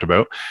 like we talked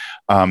about.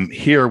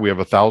 Here we have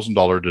 $1,000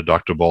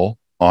 deductible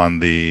on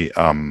the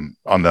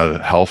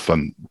health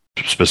and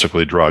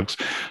specifically drugs.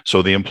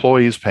 So the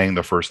employee is paying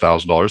the first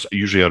 $1,000,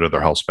 usually out of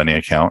their health spending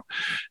account,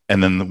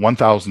 and then the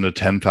 1,000 to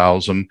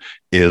 10,000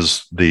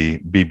 is the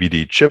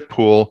BBD chip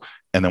pool.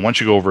 And then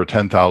once you go over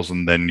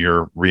 10,000, then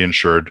you're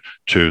reinsured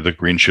to the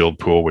Green Shield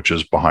pool, which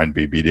is behind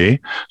BBD.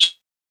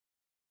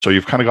 So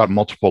you've kind of got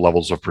multiple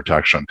levels of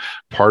protection.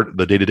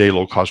 The day-to-day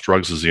low-cost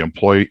drugs is the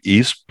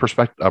employee's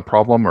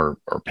problem or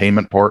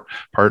payment part,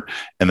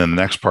 and then the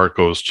next part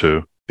goes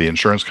to the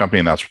insurance company,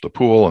 and that's the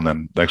pool, and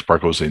then the next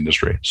part goes to the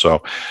industry.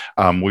 So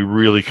we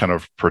really kind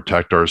of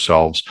protect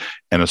ourselves,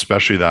 and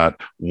especially that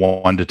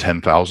 $1,000 to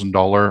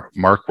 $10,000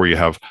 mark where you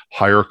have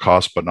higher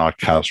costs but not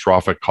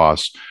catastrophic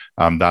costs.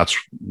 That's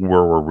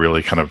where we're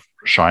really kind of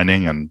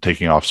shining and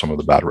taking off some of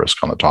the bad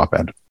risk on the top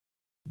end.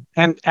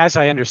 And as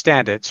I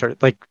understand it, sort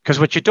of like, because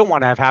what you don't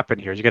want to have happen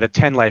here is you get a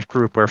 10 life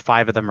group where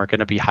 5 of them are going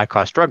to be high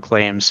cost drug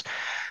claims.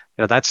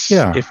 That's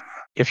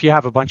if you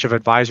have a bunch of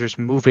advisors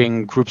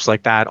moving groups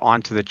like that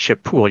onto the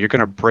chip pool, you're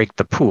going to break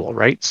the pool,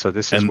 right? So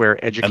this is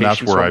where education is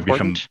so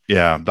important.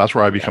 That's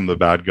where I become the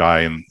bad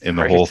guy in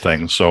the whole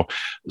thing. So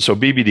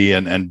BBD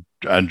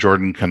and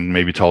Jordan can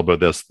maybe tell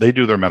about this. They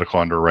do their medical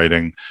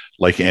underwriting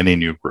like any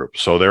new group.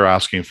 So they're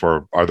asking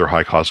for, are there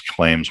high cost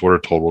claims? What are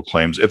total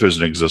claims? If there's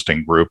an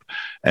existing group,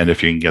 and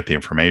if you can get the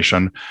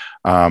information.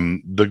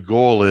 The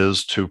goal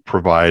is to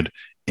provide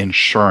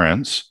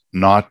insurance,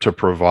 not to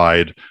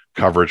provide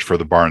coverage for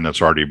the barn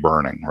that's already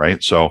burning,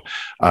 right? So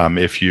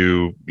if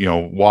you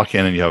walk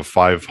in and you have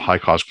 5 high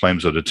cost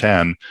claims out of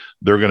 10,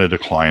 they're going to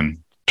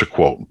decline to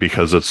quote,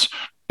 because it's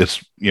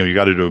you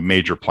got to do a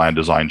major plan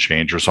design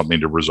change or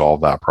something to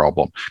resolve that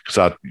problem, because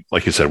that,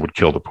 like you said, would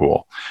kill the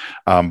pool.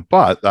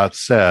 But that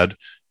said,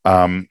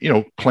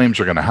 claims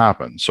are going to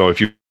happen. So if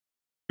you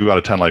got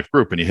a 10 life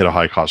group and you hit a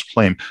high cost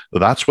claim,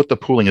 that's what the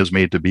pooling is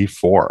made to be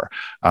for.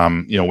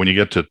 When you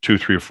get to 2,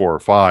 3, 4, or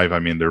 5, I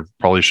mean, there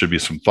probably should be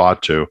some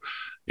thought to,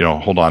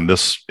 hold on,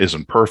 this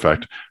isn't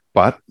perfect,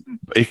 but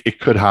it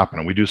could happen.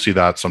 And we do see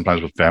that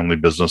sometimes with family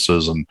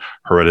businesses and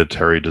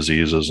hereditary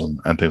diseases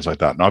and things like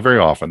that. Not very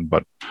often,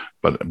 but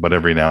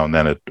every now and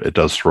then it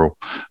does throw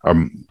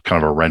kind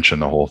of a wrench in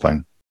the whole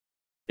thing.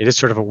 It is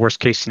sort of a worst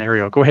case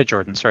scenario. Go ahead,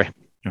 Jordan. Sorry.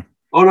 Yeah.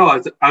 Oh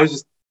no, I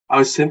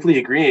was simply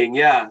agreeing.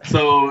 Yeah.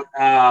 So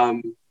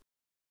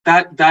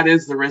that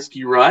is the risk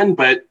you run,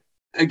 but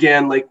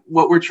again, like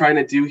what we're trying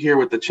to do here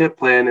with the CHIP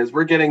plan is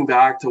we're getting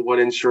back to what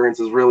insurance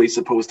is really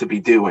supposed to be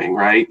doing,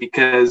 right?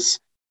 Because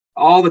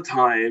all the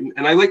time,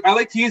 and I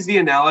like to use the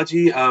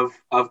analogy of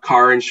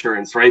car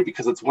insurance, right?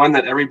 Because it's one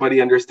that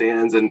everybody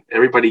understands and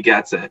everybody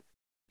gets it.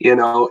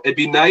 It'd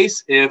be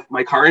nice if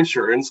my car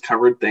insurance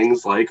covered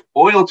things like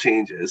oil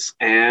changes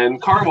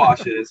and car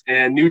washes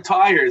and new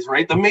tires,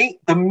 right?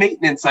 The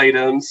maintenance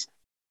items,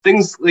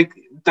 things like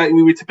that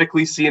we would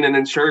typically see in an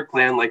insured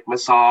plan, like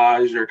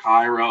massage or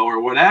chiro or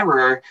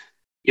whatever.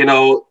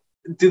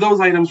 Do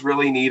those items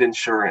really need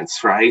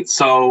insurance, right?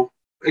 So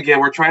again,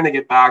 we're trying to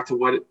get back to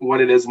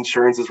what it is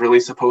insurance is really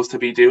supposed to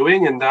be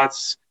doing, and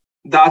that's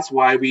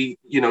why we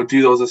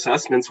do those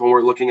assessments when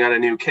we're looking at a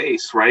new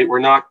case, right? We're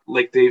not,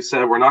 like Dave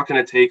said, we're not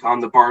going to take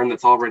on the barn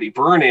that's already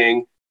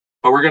burning,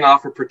 but we're going to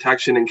offer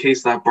protection in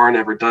case that barn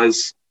ever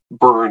does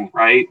burn,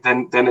 right?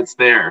 Then it's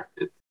there.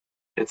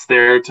 It's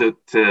there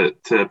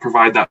to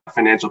provide that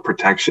financial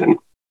protection.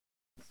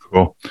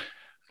 Cool.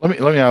 Let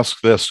me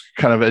ask this,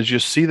 kind of as you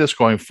see this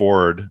going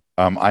forward.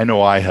 I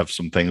know I have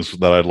some things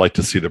that I'd like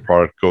to see the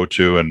product go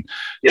to, and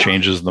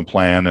changes in the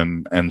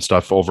plan and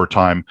stuff over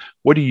time.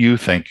 What do you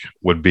think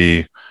would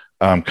be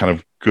kind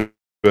of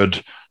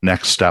good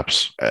next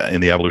steps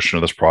in the evolution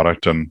of this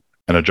product and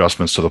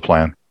adjustments to the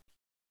plan?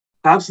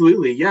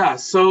 Absolutely. Yeah.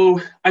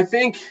 So I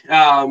think,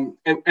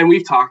 and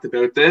we've talked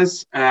about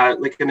this,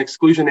 like an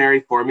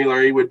exclusionary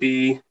formulary would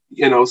be,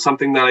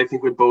 something that I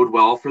think would bode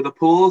well for the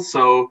pool.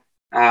 So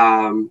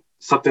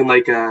something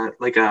like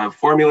a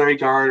formulary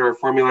guard or a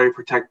formulary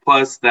protect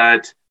plus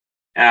that,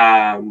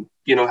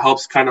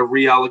 helps kind of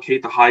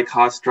reallocate the high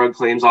cost drug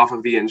claims off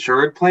of the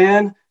insured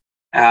plan.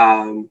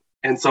 And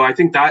so I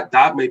think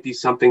that might be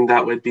something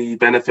that would be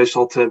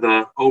beneficial to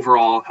the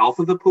overall health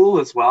of the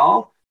pool as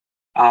well.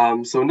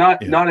 So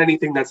not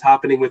anything that's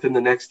happening within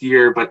the next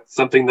year, but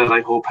something that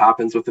I hope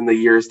happens within the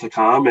years to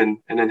come, and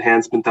an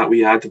enhancement that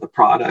we add to the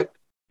product.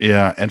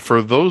 Yeah. And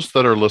for those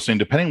that are listening,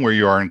 depending where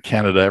you are in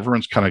Canada,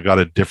 everyone's kind of got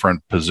a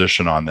different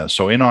position on this.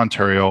 So in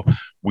Ontario,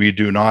 we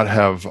do not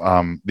have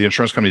the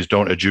insurance companies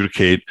don't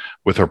adjudicate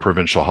with our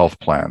provincial health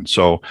plan.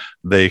 So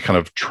they kind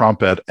of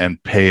trump it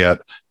and pay it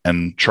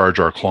and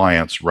charge our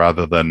clients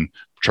rather than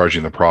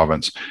charging the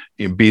province.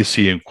 In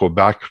BC and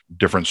Quebec,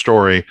 different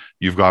story.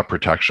 You've got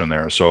protection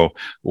there, so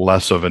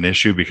less of an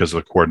issue because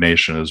the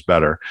coordination is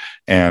better.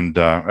 And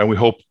we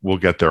hope we'll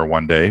get there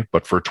one day.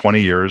 But for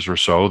 20 years or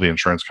so, the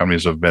insurance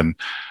companies have been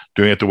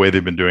doing it the way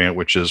they've been doing it,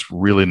 which is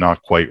really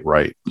not quite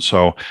right.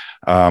 So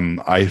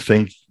I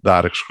think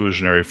that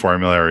exclusionary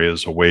formulary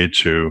is a way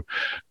to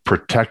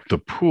protect the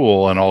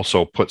pool and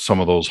also put some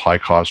of those high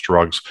cost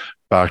drugs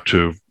back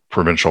to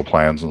provincial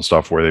plans and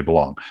stuff where they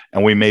belong.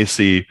 And we may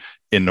see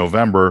in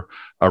November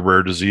a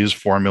rare disease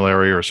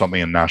formulary or something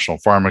in National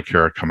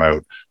Pharmacare come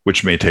out,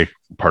 which may take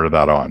part of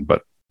that on,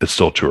 but it's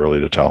still too early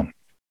to tell.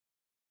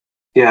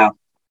 Yeah.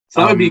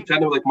 So that would be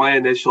kind of like my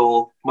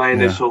initial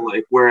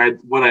like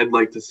what I'd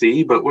like to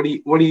see. But what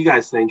are you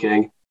guys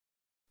thinking?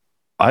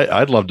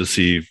 I'd love to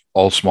see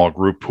all small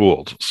group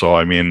pooled. So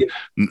I mean,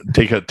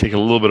 take a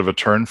little bit of a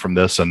turn from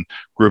this and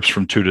groups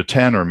from 2 to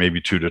 10 or maybe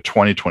 2 to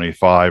 20,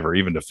 25, or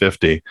even to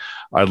 50.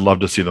 I'd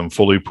love to see them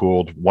fully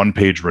pooled,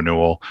 1-page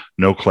renewal,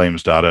 no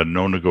claims data,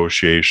 no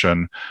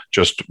negotiation.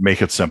 Just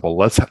make it simple.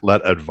 Let's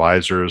let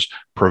advisors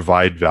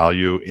provide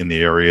value in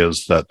the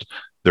areas that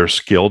they're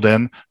skilled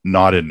in,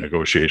 not in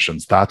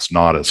negotiations. That's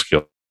not a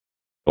skill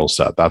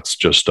set. That's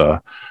just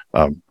a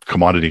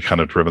commodity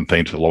kind of driven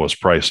thing to the lowest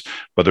price.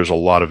 But there's a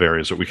lot of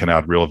areas that we can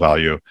add real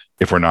value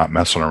if we're not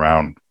messing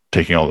around,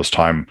 taking all this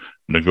time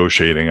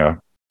negotiating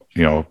a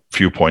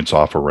few points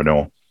off a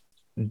renewal.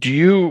 Do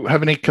you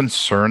have any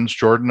concerns,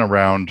 Jordan,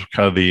 around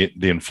kind of the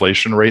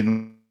inflation rate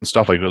and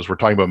stuff like this? We're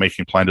talking about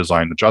making plan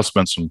design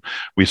adjustments, and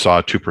we saw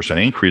a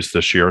 2% increase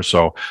this year.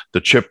 So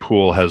the chip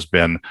pool has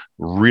been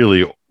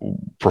really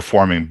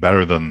performing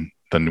better than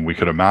we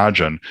could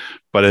imagine.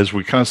 But as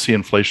we kind of see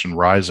inflation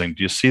rising,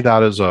 do you see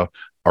that as a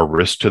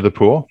risk to the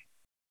pool?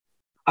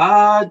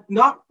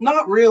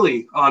 Not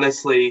really,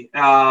 honestly.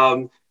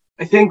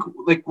 I think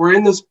like we're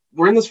in this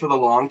for the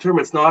long term.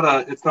 It's not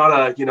a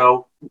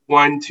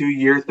 1-2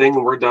 year thing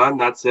and we're done.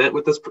 That's it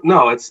with this.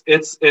 No,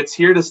 it's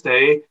here to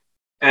stay.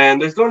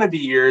 And there's going to be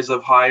years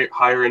of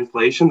higher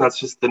inflation. That's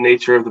just the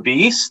nature of the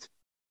beast.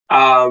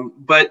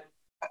 But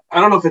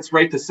I don't know if it's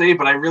right to say,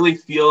 but I really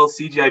feel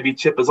CGIB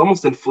chip is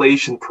almost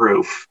inflation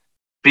proof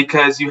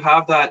because you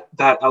have that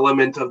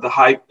element of the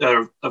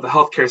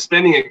healthcare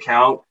spending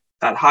account,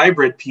 that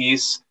hybrid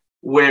piece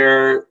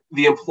where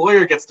the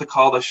employer gets to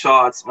call the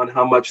shots on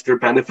how much their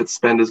benefits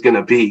spend is going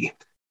to be.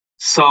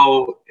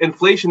 So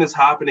inflation is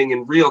happening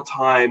in real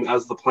time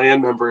as the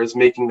plan member is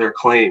making their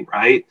claim,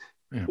 right?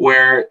 Yeah.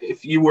 Where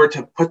if you were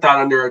to put that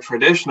under a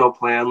traditional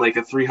plan, like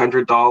a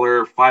 $300,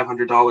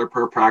 $500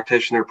 per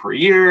practitioner per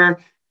year,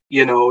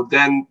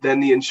 then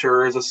the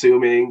insurer is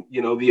assuming,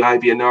 the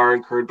IBNR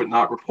incurred but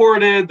not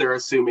reported. They're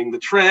assuming the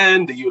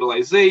trend, the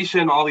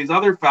utilization, all these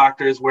other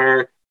factors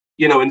where,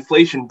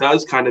 inflation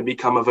does kind of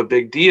become of a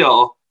big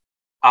deal.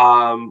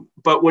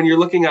 But when you're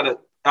looking at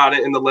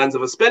it in the lens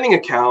of a spending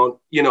account,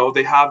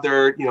 they have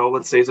their,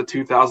 let's say it's a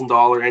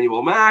 $2,000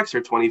 annual max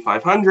or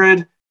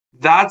 $2,500.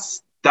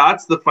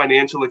 That's the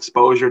financial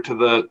exposure to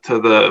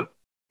the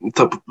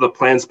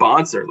plan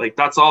sponsor. Like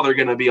that's all they're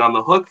going to be on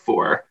the hook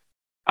for.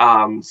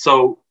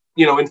 So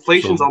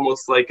inflation's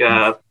almost like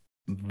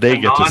they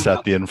get to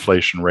set the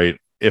inflation rate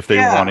if they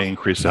want to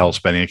increase the health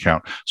spending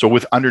account. So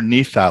with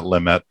underneath that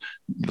limit,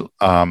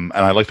 and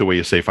I like the way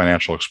you say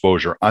financial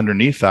exposure,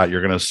 underneath that,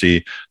 you're going to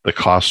see the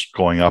cost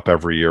going up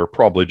every year,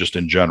 probably just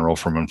in general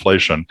from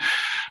inflation.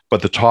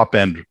 But the top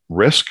end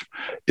risk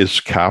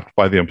is capped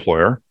by the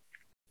employer.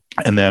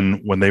 And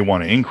then when they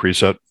want to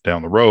increase it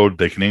down the road,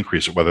 they can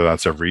increase it, whether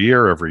that's every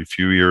year, every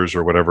few years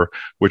or whatever,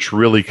 which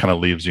really kind of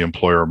leaves the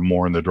employer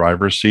more in the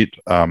driver's seat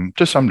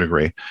to some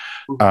degree.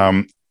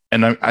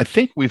 And I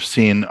think we've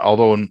seen,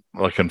 although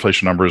like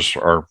inflation numbers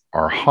are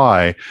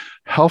high,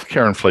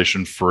 healthcare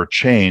inflation for a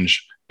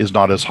change is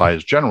not as high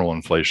as general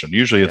inflation.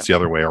 Usually it's the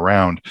other way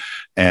around.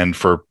 And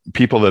for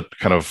people that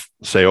kind of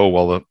say, oh,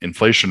 well, the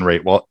inflation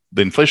rate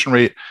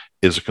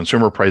is a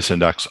consumer price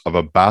index of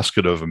a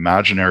basket of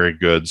imaginary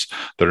goods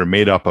that are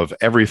made up of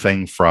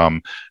everything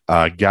from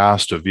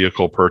gas to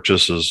vehicle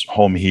purchases,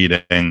 home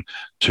heating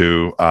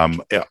to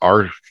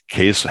our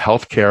case,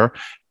 healthcare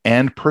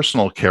and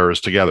personal care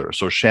is together.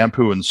 So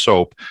shampoo and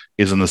soap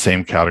is in the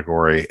same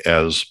category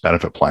as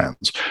benefit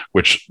plans,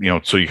 which,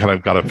 so you kind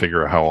of got to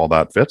figure out how all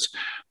that fits.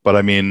 But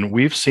I mean,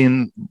 we've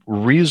seen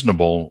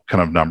reasonable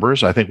kind of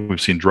numbers. I think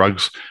we've seen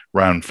drugs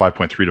around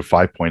 5.3 to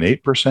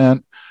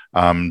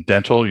 5.8%.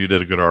 Dental, you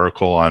did a good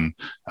article on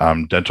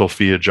dental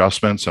fee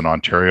adjustments, and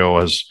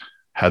Ontario has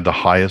had the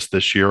highest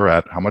this year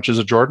at, how much is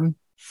it, Jordan?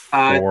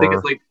 I think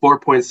it's like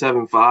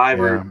 4.75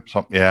 or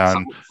something. Yeah,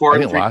 and 4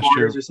 and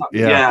 3/4 or something.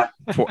 Yeah.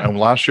 And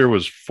last year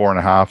was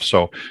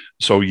 4.5.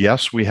 So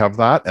yes, we have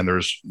that, and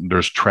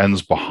there's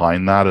trends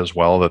behind that as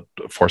well that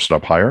force it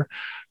up higher.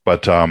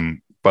 But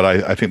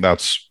I think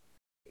that's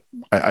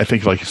I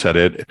think, like you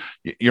said,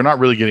 you're not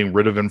really getting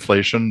rid of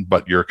inflation,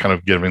 but you're kind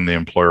of giving the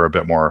employer a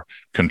bit more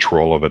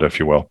control of it, if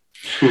you will.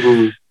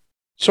 Mm-hmm.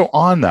 So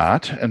on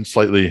that, and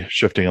slightly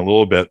shifting a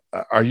little bit,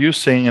 are you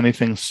seeing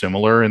anything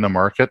similar in the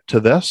market to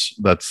this?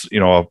 That's,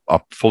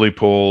 a fully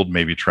pooled,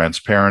 maybe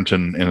transparent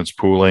in its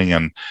pooling,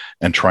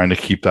 and trying to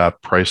keep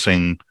that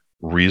pricing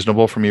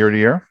reasonable from year to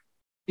year?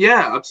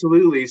 Yeah,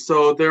 absolutely.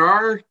 So there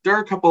are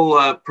a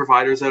couple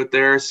providers out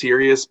there,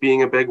 Sirius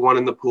being a big one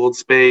in the pooled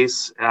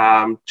space,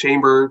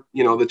 Chamber,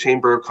 the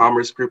Chamber of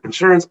Commerce Group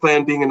Insurance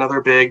Plan being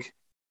another big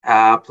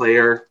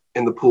player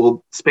in the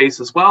pooled space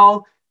as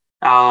well.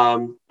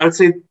 I would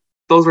say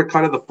those are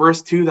kind of the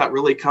first two that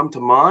really come to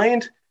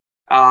mind.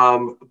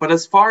 But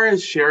as far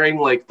as sharing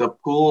like the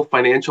pool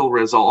financial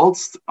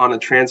results on a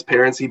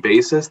transparency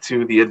basis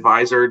to the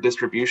advisor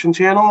distribution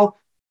channel,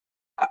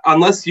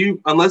 unless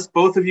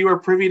both of you are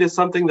privy to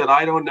something that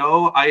I don't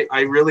know,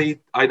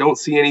 I don't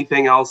see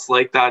anything else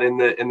like that in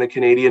the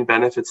Canadian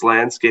benefits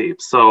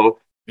landscape. So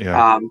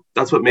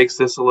that's what makes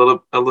this a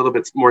little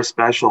bit more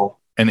special.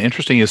 And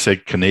interesting you say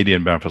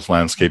Canadian benefits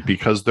landscape,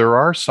 because there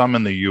are some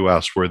in the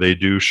US where they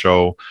do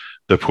show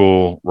the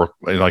pool,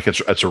 like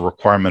it's a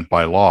requirement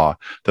by law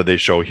that they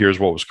show, here's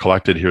what was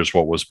collected, here's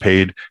what was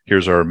paid,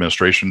 here's our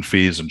administration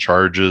fees and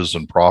charges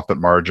and profit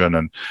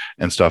margin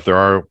and stuff. There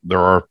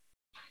are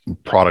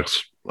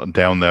products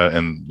down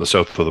in the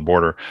south of the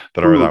border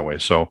that are that way.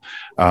 So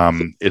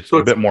it's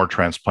a bit more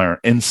transparent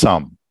in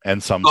some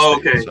states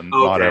and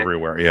not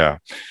everywhere. Yeah.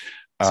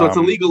 So it's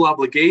a legal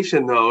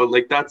obligation, though.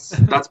 Like that's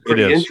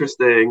pretty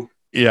interesting.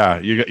 Yeah,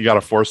 you got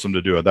to force them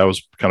to do it. That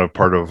was kind of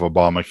part of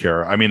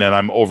Obamacare. I mean, and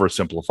I'm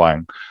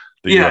oversimplifying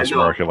the U.S.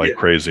 market like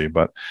crazy,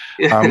 but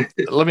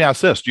let me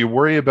ask this: do you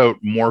worry about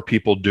more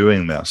people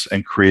doing this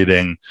and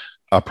creating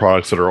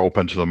products that are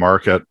open to the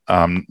market?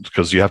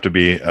 Because you have to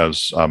be,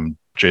 as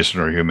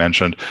Jason or you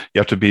mentioned, you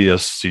have to be a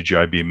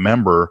CGIB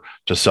member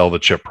to sell the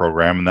CHIP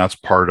program, and that's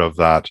part of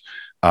that,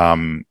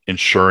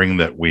 ensuring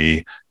that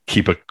we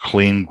keep a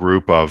clean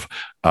group of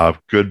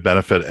good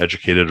benefit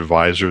educated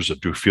advisors that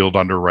do field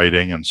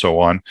underwriting and so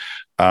on.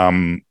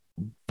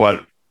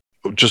 But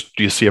just,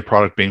 do you see a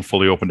product being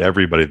fully open to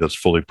everybody that's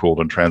fully pooled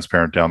and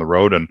transparent down the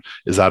road? And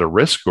is that a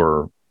risk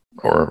or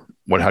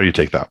what? How do you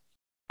take that?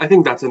 I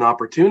think that's an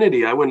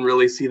opportunity. I wouldn't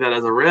really see that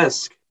as a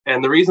risk.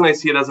 And the reason I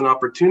see it as an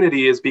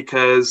opportunity is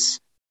because,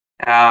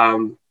 I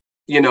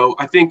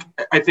think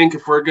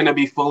if we're going to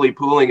be fully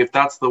pooling, if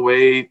that's the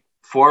way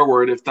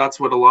forward, if that's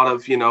what a lot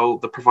of,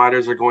 the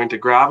providers are going to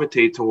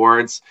gravitate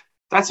towards,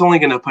 that's only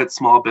going to put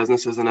small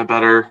businesses in a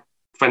better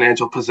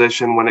financial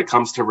position when it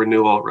comes to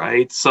renewal,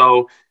 right?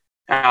 So,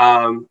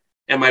 am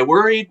I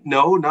worried?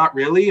 No, not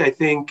really. I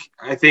think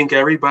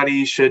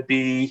everybody should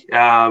be,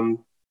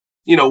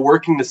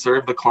 working to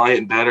serve the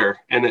client better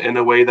in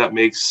a way that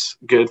makes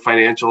good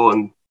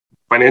financial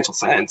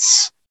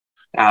sense.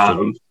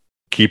 So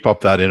keep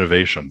up that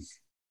innovation.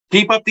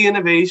 Keep up the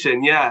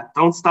innovation. Yeah,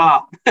 don't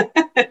stop.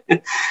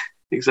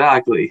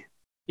 Exactly.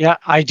 Yeah,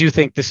 I do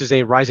think this is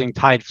a rising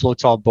tide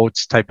floats all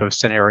boats type of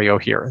scenario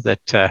here.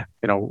 That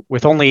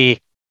with only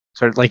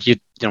sort of like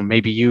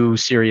maybe you,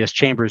 Sirius,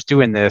 Chambers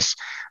doing this,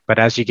 but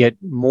as you get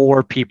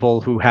more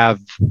people who have,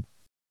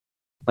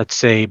 let's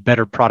say,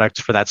 better products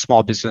for that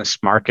small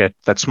business market,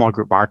 that small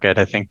group market,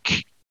 I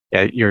think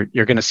you're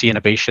going to see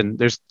innovation.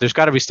 There's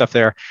got to be stuff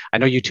there. I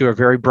know you two are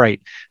very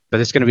bright, but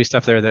there's going to be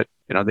stuff there that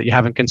that you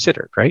haven't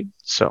considered, right?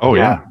 So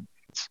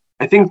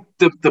I think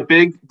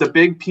the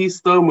big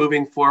piece though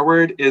moving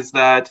forward is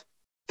that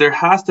there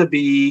has to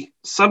be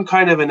some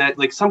kind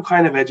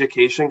of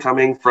education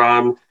coming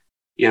from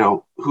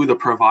who the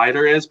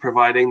provider is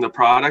providing the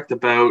product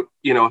about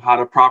how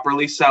to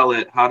properly sell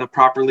it, how to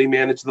properly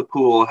manage the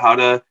pool, how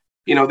to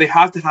they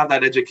have to have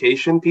that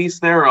education piece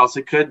there, or else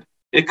it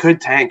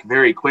could tank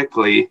very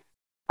quickly.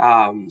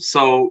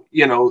 So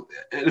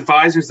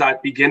advisors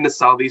that begin to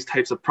sell these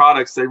types of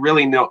products, they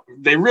really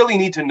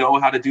need to know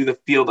how to do the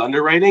field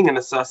underwriting and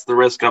assess the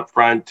risk up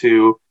front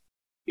to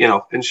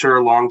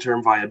ensure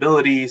long-term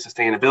viability,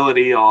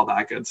 sustainability, all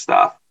that good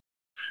stuff.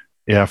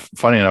 Yeah,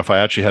 funny enough, I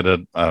actually had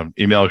an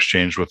email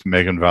exchange with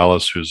Megan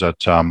Vallis, who's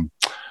at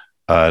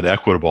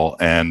Equitable,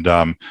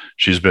 and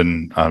she's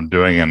been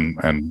doing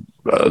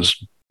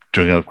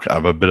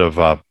a bit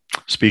of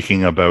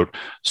speaking about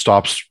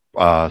stops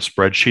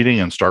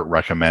spreadsheeting and start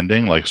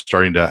recommending, like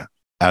starting to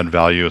add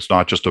value. It's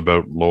not just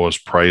about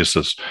lowest price.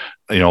 It's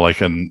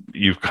and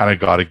you've kind of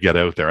got to get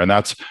out there, and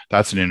that's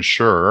an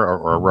insurer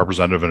or a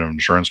representative of an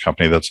insurance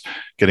company that's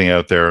getting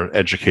out there,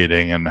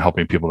 educating and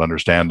helping people to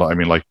understand. I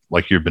mean,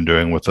 like you've been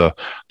doing with the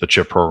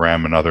CHIP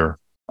program and other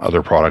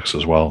products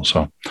as well.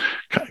 So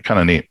kind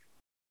of neat.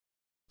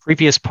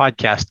 Previous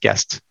podcast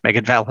guest,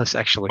 Megan Vallis,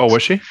 actually. Oh,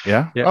 was she?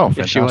 Yeah. Oh,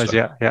 fantastic. She was.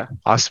 Yeah.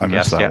 Awesome. I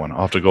missed that one.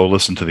 I'll have to go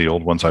listen to the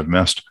old ones I've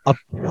missed. I'll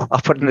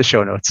put it in the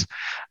show notes.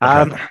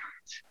 Okay.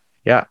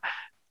 Yeah.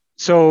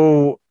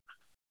 So,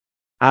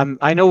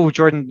 I know,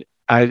 Jordan,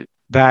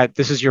 that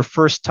this is your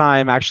first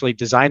time actually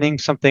designing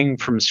something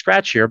from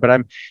scratch here, but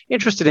I'm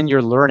interested in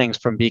your learnings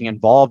from being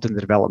involved in the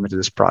development of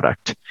this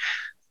product.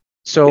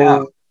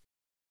 So,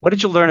 What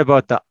did you learn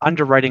about the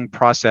underwriting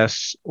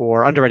process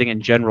or underwriting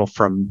in general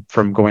from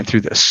going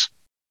through this?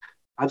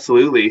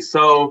 Absolutely.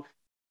 So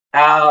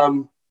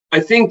I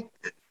think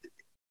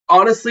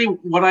honestly,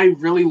 what I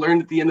really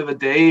learned at the end of the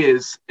day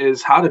is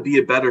how to be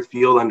a better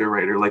field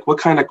underwriter. Like, what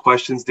kind of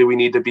questions do we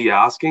need to be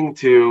asking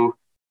to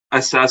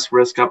assess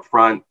risk up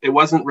front? It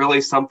wasn't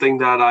really something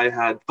that I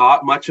had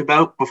thought much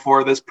about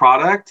before this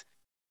product.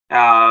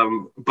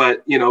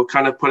 But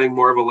kind of putting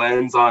more of a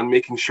lens on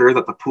making sure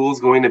that the pool is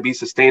going to be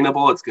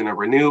sustainable, it's going to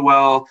renew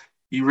well.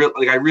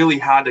 I really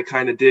had to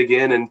kind of dig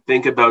in and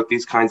think about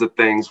these kinds of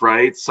things,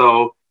 right?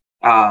 So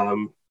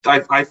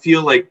I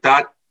feel like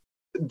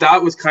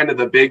that was kind of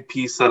the big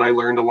piece that I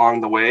learned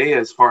along the way,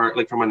 as far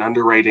like from an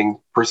underwriting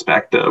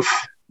perspective.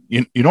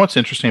 You know what's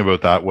interesting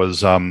about that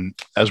was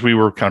as we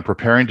were kind of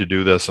preparing to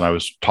do this, and I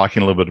was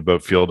talking a little bit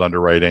about field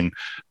underwriting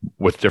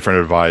with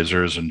different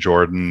advisors, and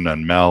Jordan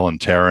and Mel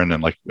and Taryn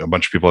and like a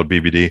bunch of people at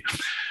BBD,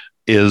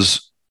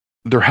 is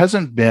there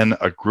hasn't been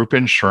a group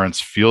insurance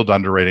field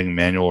underwriting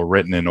manual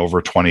written in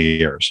over 20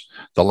 years.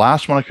 The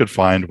last one I could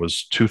find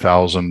was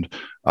 2000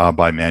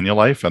 by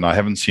Manulife, and I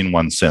haven't seen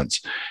one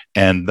since.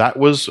 And that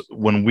was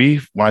when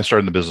I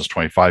started in the business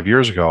 25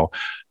 years ago.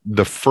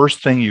 The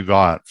first thing you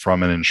got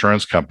from an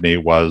insurance company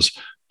was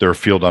their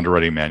field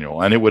underwriting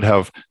manual, and it would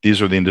have,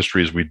 these are the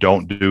industries we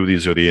don't do,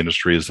 these are the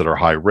industries that are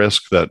high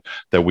risk that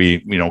we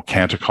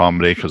can't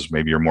accommodate because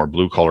maybe you're more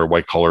blue collar,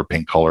 white collar,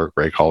 pink collar,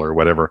 gray collar,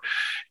 whatever.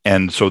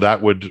 And so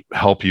that would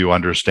help you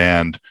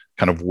understand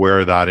kind of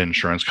where that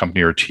insurance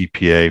company or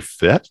TPA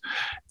fit.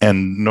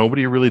 And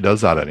nobody really does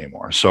that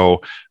anymore.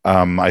 So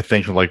I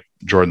think, like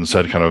Jordan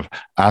said, kind of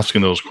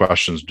asking those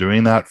questions,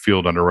 doing that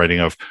field underwriting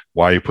of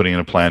why are you putting in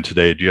a plan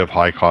today? Do you have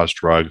high cost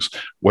drugs?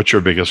 What's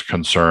your biggest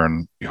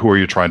concern? Who are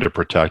you trying to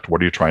protect?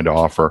 What are you trying to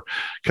offer?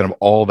 Kind of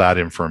all that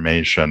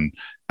information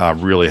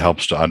really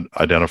helps to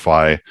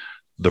identify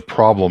the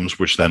problems,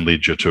 which then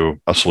leads you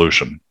to a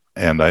solution.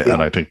 And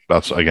I think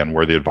that's, again,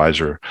 where the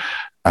advisor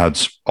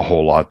adds a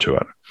whole lot to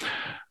it.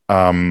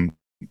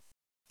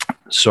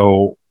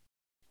 So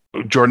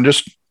Jordan,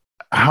 just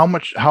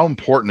how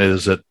important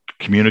is it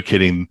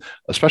communicating,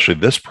 especially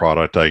this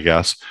product, I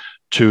guess,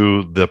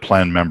 to the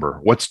plan member?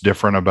 What's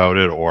different about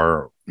it?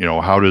 Or,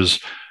 how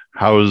is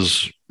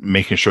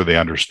making sure they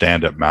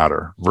understand it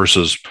matter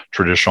versus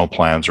traditional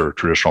plans or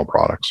traditional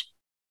products?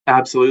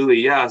 Absolutely.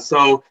 Yeah.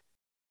 So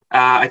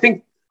I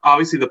think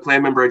obviously the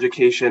plan member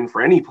education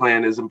for any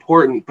plan is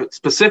important, but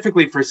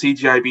specifically for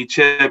CGIB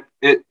CHIP,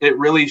 it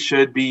really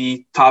should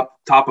be top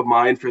of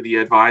mind for the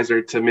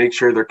advisor to make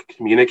sure they're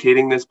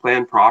communicating this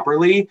plan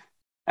properly,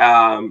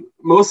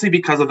 mostly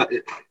because of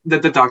the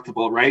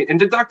deductible, right?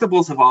 And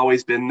deductibles have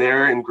always been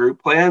there in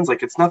group plans.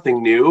 Like, it's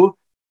nothing new,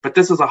 but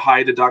this is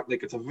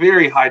it's a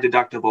very high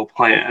deductible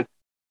plan.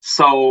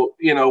 So,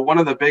 one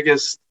of the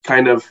biggest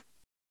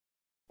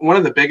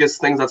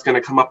things that's going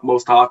to come up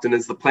most often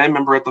is the plan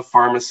member at the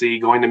pharmacy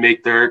going to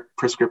make their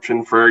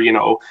prescription for,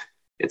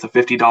 it's a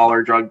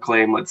 $50 drug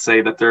claim, let's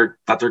say, that they're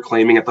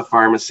claiming at the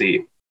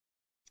pharmacy.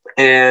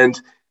 And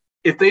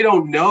if they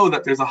don't know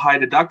that there's a high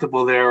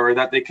deductible there, or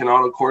that they can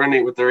auto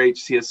coordinate with their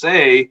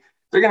HCSA,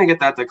 they're going to get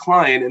that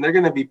decline, and they're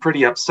going to be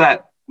pretty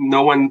upset.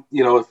 No one,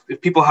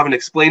 if people haven't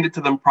explained it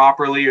to them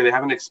properly, or they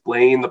haven't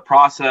explained the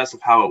process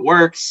of how it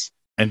works.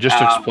 And just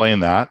to explain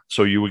that,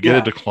 so you would get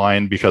a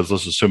decline because,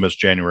 let's assume it's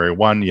January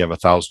 1, you have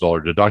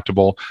 $1,000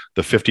 deductible.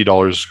 The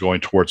 $50 is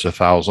going towards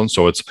 $1,000,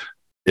 so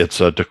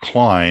it's a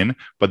decline,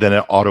 but then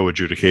it auto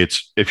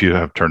adjudicates, if you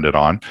have turned it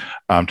on,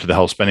 to the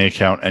health spending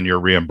account, and you're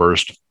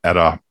reimbursed at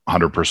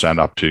 100%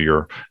 up to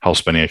your health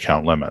spending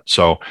account limit.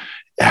 So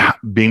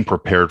being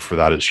prepared for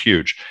that is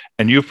huge.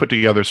 And you've put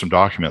together some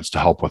documents to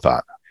help with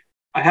that.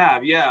 I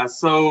have, yeah.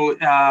 So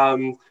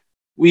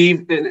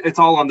it's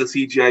all on the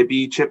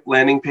CGIB CHIP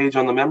landing page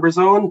on the member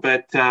zone,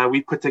 but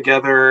we put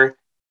together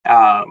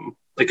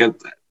like a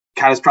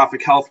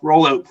catastrophic health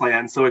rollout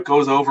plan. So it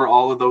goes over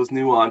all of those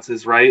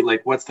nuances, right?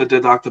 Like, what's the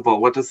deductible?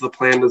 What does the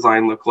plan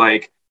design look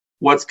like?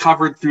 What's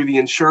covered through the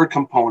insured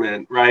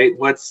component, right?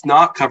 What's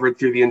not covered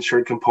through the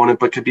insured component,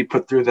 but could be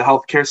put through the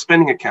healthcare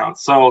spending account.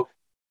 So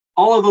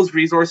all of those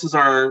resources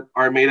are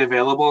made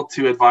available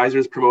to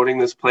advisors promoting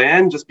this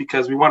plan, just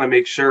because we want to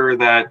make sure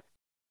that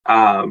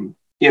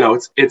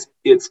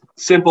it's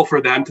simple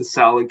for them to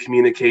sell and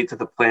communicate to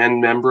the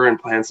plan member and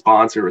plan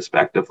sponsor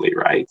respectively,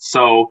 right?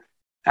 So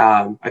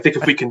I think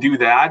if we can do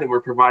that and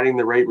we're providing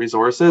the right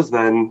resources,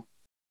 then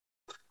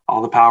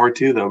all the power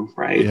to them,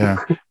 right? Yeah,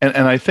 and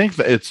I think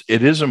that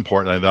it is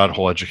important, that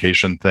whole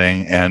education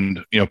thing.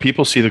 And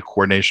people see the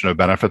coordination of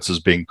benefits as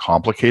being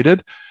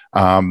complicated.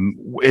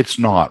 It's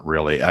not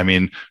really. I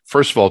mean,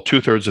 first of all,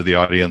 2/3 of the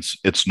audience,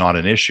 it's not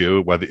an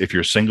issue. Whether if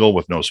you're single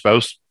with no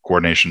spouse,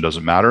 coordination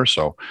doesn't matter.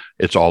 So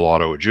it's all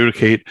auto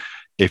adjudicate.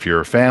 If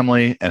you're a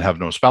family and have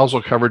no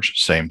spousal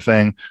coverage, same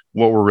thing.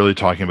 What we're really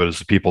talking about is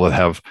the people that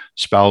have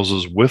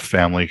spouses with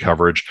family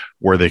coverage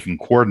where they can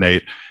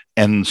coordinate.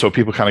 And so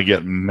people kind of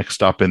get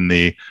mixed up in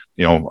the,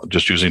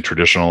 just using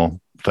traditional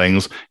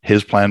things.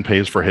 His plan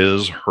pays for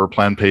his, her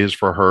plan pays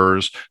for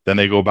hers. Then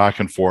they go back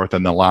and forth,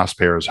 and the last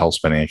payer is health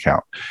spending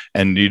account.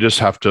 And you just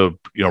have to,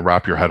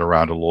 wrap your head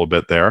around a little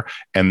bit there.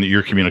 And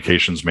your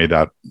communications made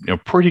that,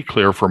 pretty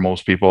clear for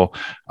most people.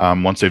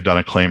 Once they've done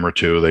a claim or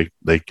two,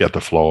 they get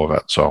the flow of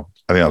it. So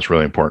I think that's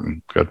really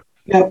important. Good.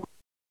 Yep.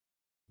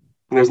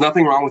 And there's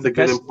nothing wrong with a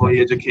good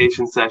employee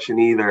education session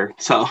either.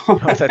 So no,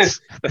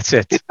 that's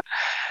it.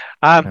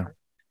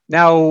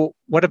 Now,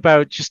 what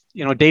about just,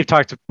 Dave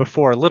talked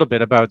before a little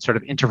bit about sort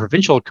of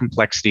interprovincial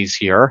complexities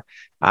here,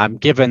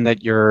 given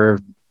that you're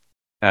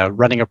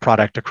running a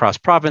product across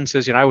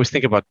provinces. I always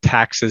think about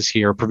taxes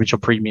here, provincial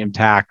premium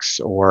tax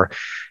or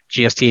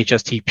GST,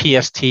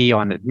 HST, PST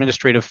on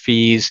administrative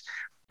fees.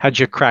 How'd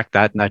you crack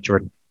that,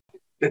 Jordan?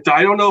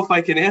 I don't know if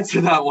I can answer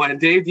that one.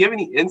 Dave, do you have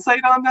any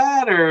insight on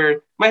that,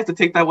 or might have to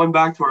take that one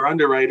back to our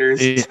underwriters?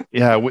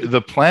 Yeah,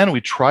 the plan, we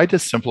tried to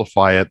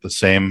simplify it the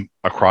same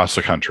across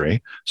the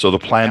country. So the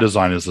plan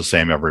design is the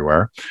same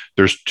everywhere.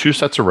 There's 2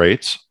 sets of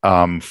rates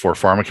for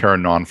pharmacare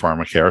and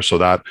non-pharmacare. So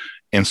that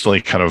instantly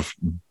kind of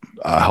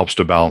helps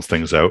to balance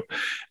things out.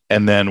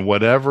 And then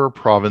whatever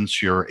province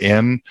you're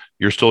in,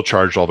 you're still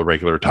charged all the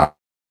regular taxes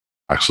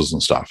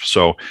and stuff.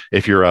 So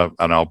if you're an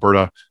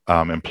Alberta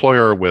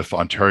employer with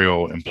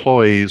Ontario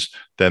employees,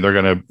 then they're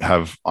going to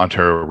have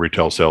Ontario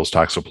retail sales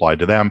tax applied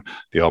to them.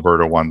 The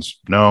Alberta ones,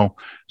 no.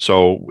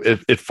 So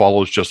it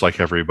follows just like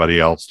everybody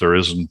else. There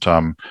isn't,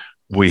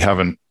 we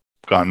haven't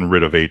gotten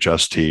rid of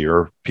HST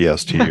or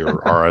PST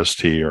or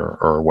RST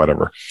or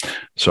whatever.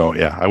 So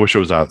yeah, I wish it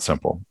was that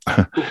simple.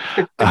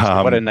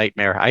 What a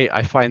nightmare.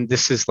 I find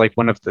this is like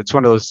it's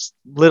one of those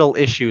little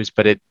issues,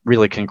 but it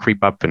really can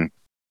creep up and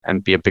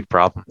be a big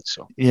problem.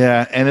 So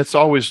yeah, and it's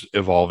always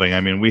evolving.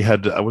 I mean, we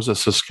had, was it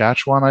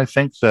Saskatchewan, I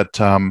think, that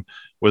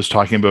was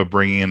talking about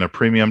bringing in a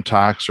premium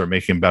tax or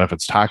making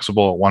benefits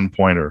taxable at one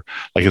point, or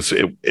like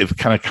it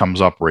kind of comes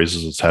up,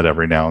 raises its head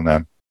every now and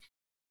then.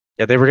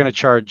 Yeah, they were going to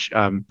charge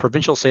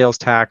provincial sales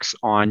tax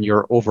on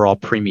your overall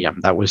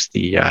premium. That was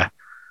the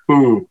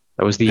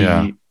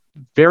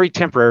very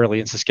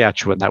temporarily in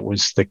Saskatchewan. That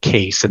was the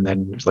case, and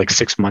then it was like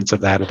 6 months of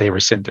that, and they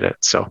rescinded it.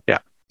 So yeah.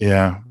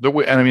 Yeah.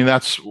 And I mean,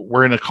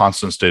 we're in a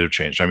constant state of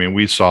change. I mean,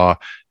 we saw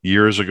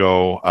years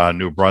ago,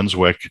 New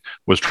Brunswick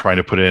was trying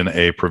to put in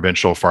a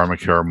provincial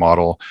pharmacare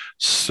model,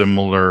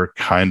 similar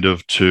kind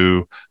of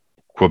to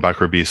Quebec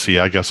or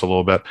BC, I guess a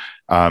little bit.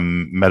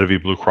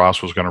 Medavie Blue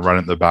Cross was going to run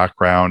it in the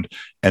background,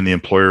 and the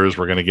employers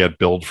were going to get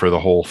billed for the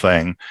whole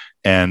thing.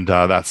 And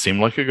that seemed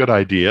like a good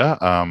idea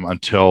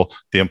until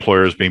the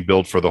employers being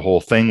billed for the whole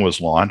thing was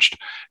launched.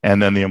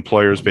 And then the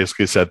employers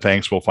basically said,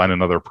 thanks, we'll find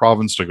another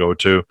province to go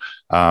to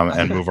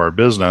and move our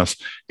business.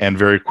 And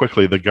very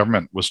quickly, the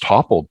government was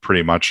toppled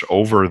pretty much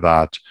over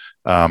that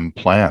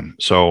plan.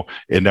 So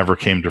it never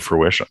came to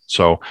fruition.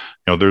 So,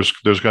 there's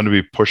going to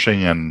be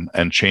pushing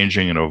and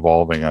changing and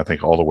evolving, I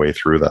think, all the way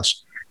through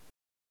this.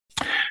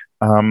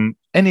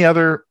 Any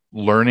other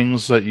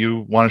learnings that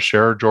you want to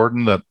share,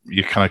 Jordan, that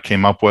you kind of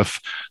came up with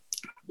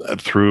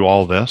through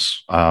all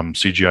this,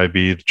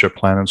 CGIB, the CHIP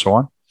plan, and so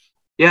on?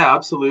 Yeah,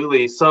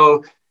 absolutely.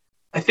 So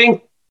I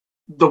think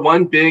the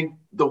one big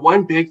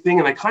thing,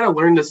 and I kind of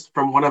learned this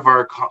from one of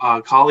our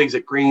colleagues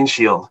at Green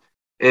Shield,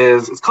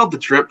 is it's called the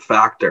drip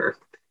factor.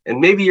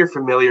 And maybe you're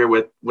familiar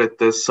with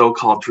this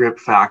so-called drip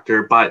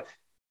factor, but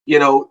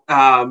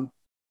the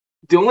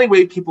only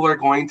way people are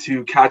going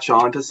to catch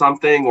on to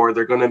something, or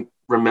they're going to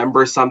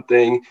remember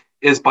something,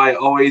 is by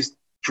always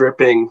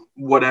dripping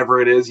whatever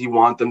it is you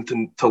want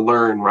them to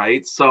learn,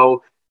 right?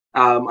 So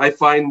I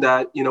find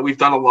that, we've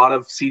done a lot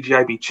of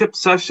CGIB CHIP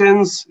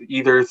sessions,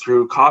 either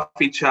through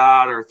coffee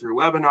chat or through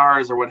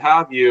webinars or what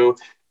have you.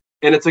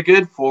 And it's a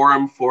good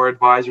forum for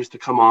advisors to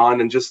come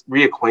on and just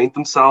reacquaint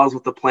themselves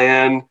with the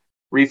plan,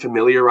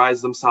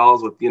 refamiliarize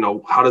themselves with,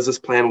 how does this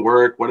plan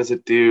work? What does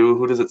it do?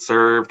 Who does it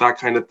serve? That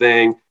kind of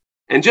thing.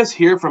 And just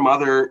hear from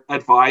other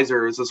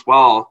advisors as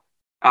well.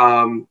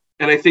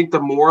 And I think the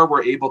more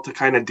we're able to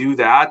kind of do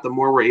that, the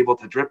more we're able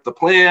to drip the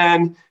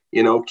plan,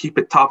 keep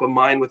it top of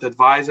mind with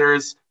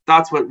advisors.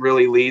 That's what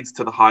really leads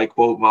to the high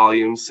quote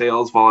volumes,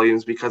 sales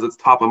volumes, because it's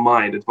top of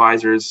mind.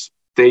 Advisors,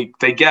 they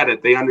get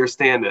it. They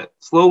understand it.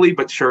 Slowly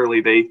but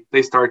surely,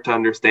 they start to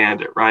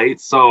understand it, right?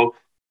 So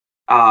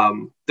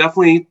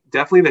definitely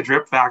the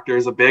drip factor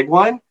is a big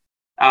one.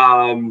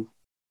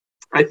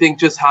 I think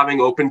just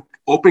having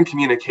open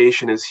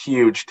communication is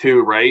huge too,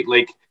 right?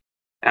 Like,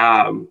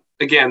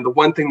 again, the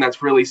one thing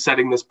that's really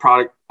setting this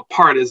product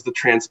apart is the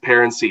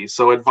transparency.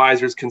 So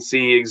advisors can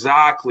see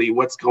exactly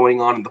what's going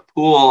on in the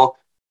pool,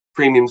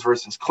 premiums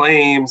versus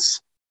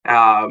claims.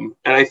 And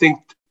I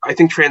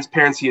think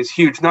transparency is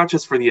huge, not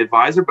just for the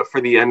advisor, but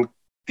for the end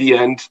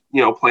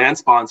plan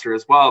sponsor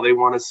as well. They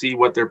want to see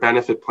what their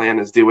benefit plan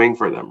is doing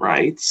for them,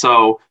 right?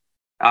 So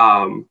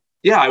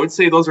I would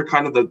say those are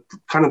kind of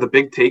the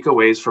big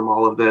takeaways from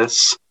all of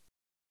this.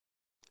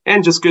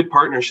 And just good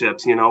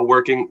partnerships,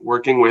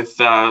 working with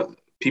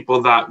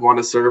people that want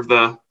to serve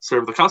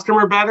the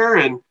customer better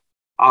and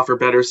offer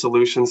better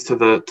solutions to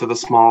the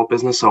small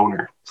business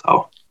owner.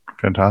 So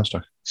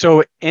fantastic.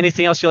 So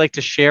anything else you'd like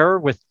to share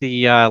with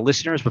the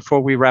listeners before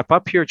we wrap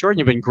up here? Jordan,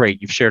 you've been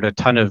great. You've shared a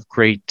ton of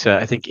great,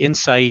 I think,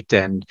 insight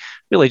and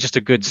really just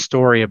a good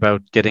story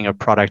about getting a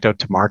product out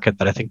to market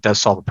that I think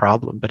does solve a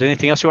problem. But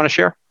anything else you want to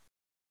share?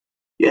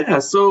 Yeah,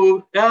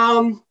 so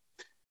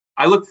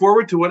I look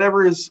forward to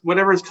whatever is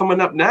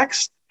coming up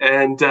next.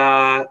 And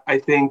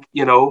I think,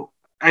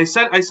 I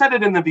said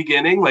it in the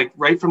beginning, like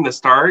right from the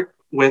start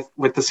with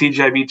the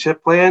CGIB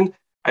chip plan.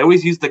 I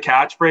always use the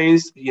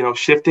catchphrase,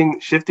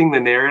 shifting the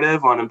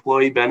narrative on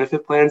employee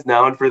benefit plans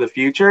now and for the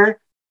future.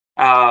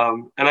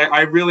 And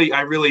I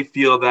really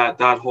feel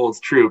that holds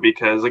true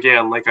because,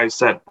 again, like I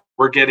said,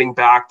 we're getting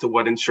back to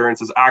what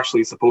insurance is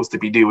actually supposed to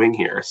be doing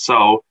here.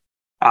 So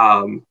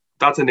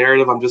that's a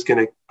narrative I'm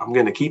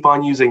gonna keep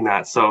on using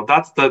that. So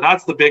that's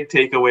the big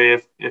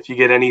takeaway if you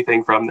get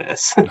anything from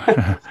this.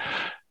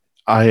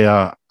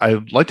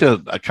 I'd like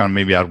to kind of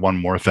maybe add one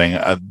more thing.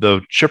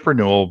 The chip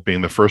renewal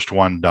being the first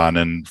one done,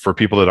 and for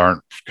people that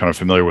aren't kind of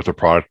familiar with the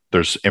product,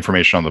 there's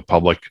information on the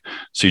public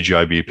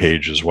CGIB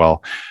page as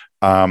well.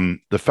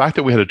 The fact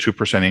that we had a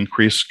 2%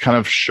 increase kind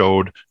of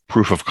showed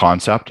proof of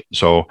concept.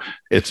 So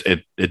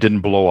it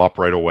didn't blow up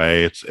right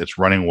away. It's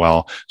running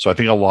well. So I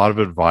think a lot of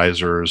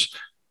advisors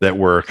that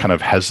were kind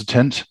of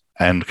hesitant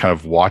and kind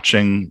of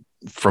watching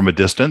from a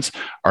distance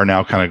are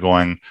now kind of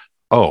going,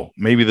 oh,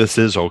 maybe this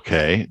is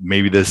okay.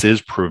 Maybe this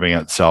is proving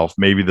itself.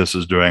 Maybe this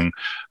is doing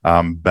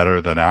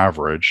better than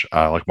average.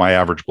 Like my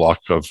average block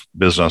of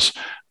business,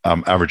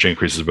 average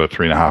increase is about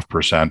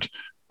 3.5%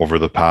 over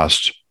the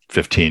past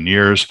 15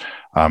 years,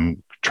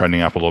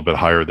 trending up a little bit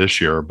higher this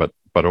year, but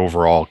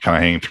overall kind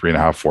of hanging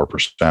 3.5%,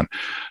 4%.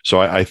 So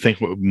I think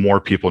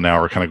more people now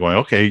are kind of going,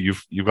 okay,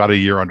 you've got a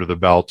year under the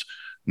belt.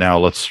 Now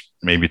let's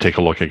maybe take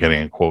a look at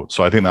getting a quote.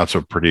 So I think that's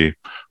a pretty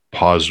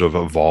positive,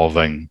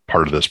 evolving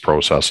part of this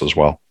process as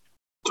well.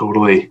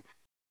 Totally.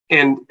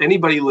 And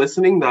anybody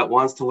listening that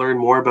wants to learn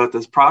more about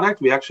this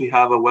product, we actually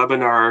have a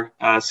webinar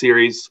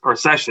series or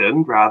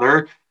session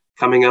rather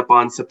coming up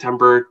on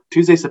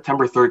Tuesday,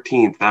 September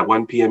 13th at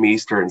 1 p.m.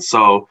 Eastern.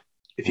 So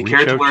if you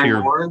care to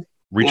learn more,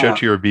 reach out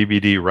to your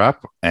BBD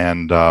rep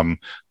and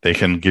they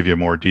can give you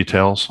more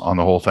details on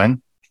the whole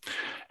thing.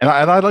 And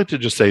I'd like to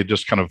just say,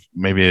 just kind of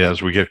maybe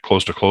as we get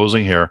close to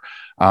closing here,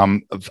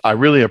 I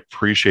really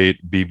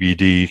appreciate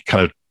BBD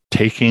kind of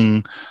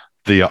taking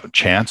the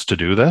chance to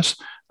do this.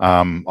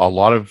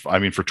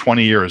 For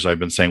 20 years, I've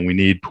been saying we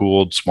need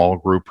pooled small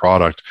group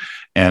product,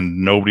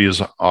 and nobody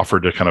has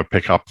offered to kind of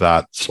pick up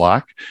that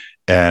slack.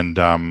 And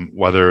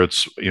whether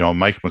it's,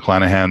 Mike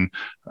McClanahan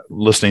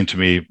listening to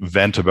me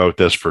vent about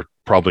this for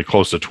probably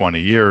close to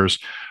 20 years,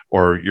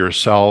 or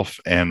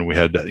yourself, and we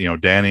had,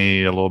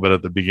 Danny a little bit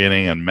at the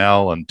beginning, and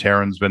Mel and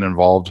Taryn's been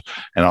involved,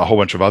 and a whole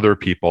bunch of other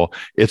people.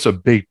 It's a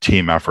big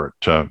team effort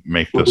to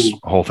make this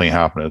whole thing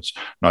happen. It's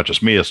not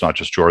just me, it's not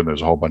just Jordan,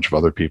 there's a whole bunch of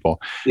other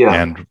people. Yeah.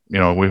 And,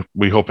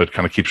 we hope it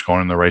kind of keeps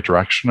going in the right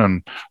direction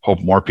and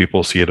hope more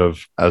people see it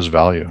as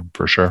value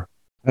for sure.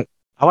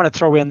 I want to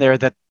throw in there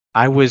that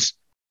I was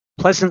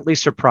pleasantly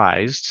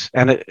surprised,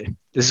 and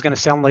this is going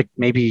to sound like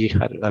maybe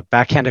a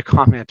backhanded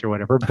comment or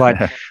whatever,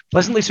 but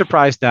pleasantly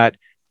surprised that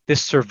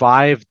this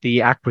survived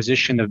the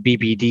acquisition of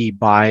BBD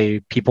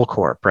by People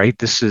Corp, right?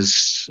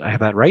 I have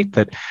that right?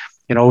 That,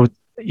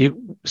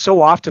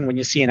 so often when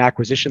you see an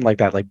acquisition like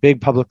that, like big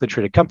publicly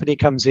traded company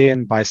comes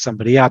in, buys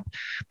somebody up,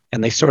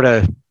 and they sort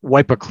of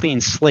wipe a clean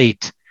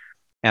slate.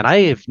 And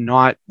I've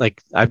not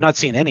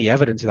seen any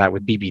evidence of that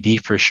with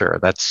BBD for sure.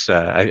 That's,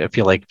 I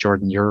feel like,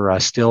 Jordan, you're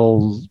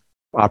still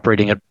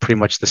operating at pretty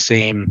much the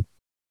same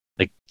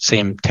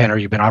tenor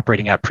you've been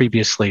operating at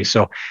previously.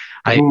 So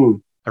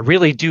I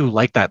really do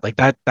like that. Like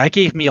that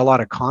gave me a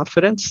lot of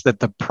confidence that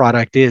the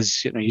product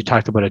is, you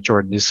talked about it,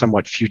 Jordan, is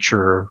somewhat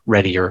future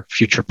ready or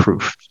future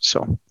proof.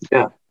 So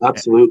yeah,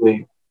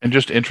 absolutely. And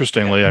just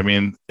interestingly,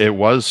 it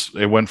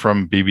went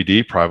from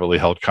BBD, privately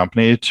held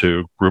company,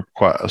 to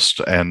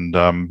GroupQuest and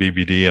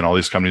BBD and all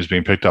these companies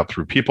being picked up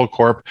through People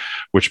Corp,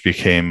 which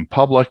became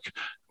public,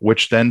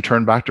 which then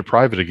turned back to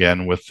private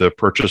again with the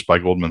purchase by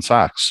Goldman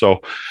Sachs.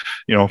 So,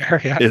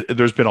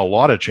 there's been a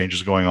lot of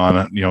changes going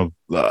on,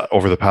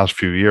 over the past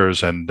few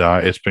years, and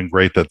it's been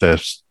great that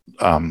this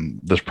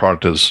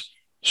product has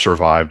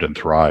survived and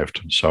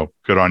thrived. So,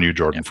 good on you,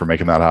 Jordan, for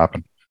making that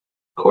happen.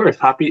 Of course,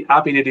 happy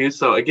to do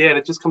so. Again,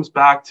 it just comes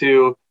back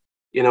to,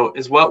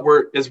 is what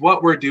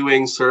we're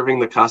doing serving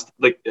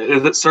the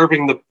is it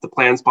serving the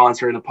plan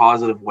sponsor in a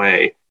positive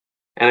way?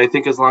 And I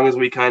think as long as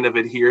we kind of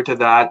adhere to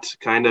that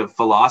kind of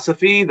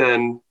philosophy,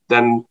 then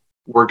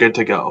we're good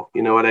to go.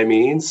 You know what I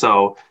mean?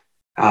 So,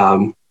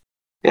 those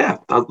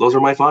are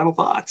my final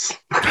thoughts.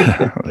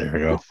 There you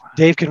go.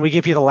 Dave, can we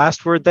give you the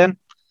last word then?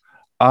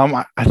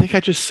 I think I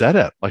just said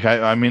it.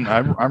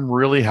 I'm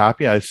really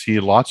happy. I see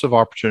lots of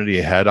opportunity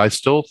ahead. I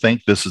still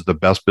think this is the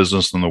best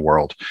business in the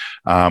world.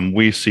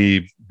 We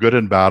see good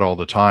and bad all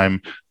the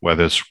time,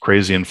 whether it's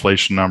crazy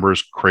inflation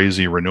numbers,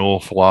 crazy renewal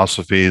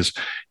philosophies,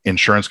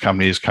 insurance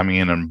companies coming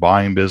in and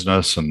buying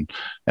business and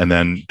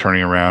then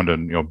turning around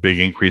and, big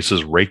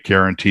increases, rate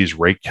guarantees,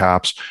 rate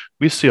caps.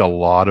 We see a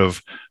lot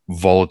of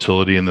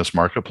volatility in this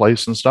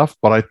marketplace and stuff,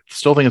 but I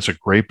still think it's a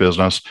great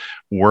business.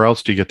 Where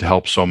else do you get to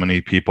help so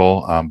many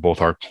people,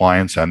 both our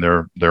clients and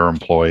their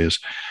employees?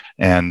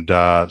 And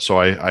so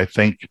I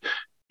think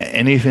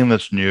anything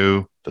that's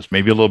new, that's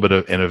maybe a little bit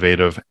of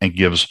innovative and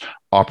gives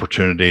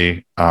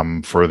opportunity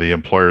for the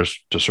employers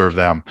to serve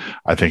them,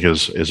 I think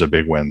is a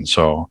big win.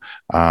 So,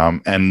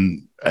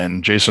 and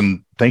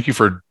Jason, thank you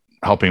for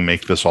helping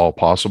make this all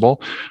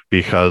possible,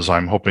 because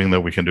I'm hoping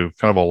that we can do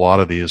kind of a lot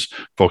of these,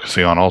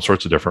 focusing on all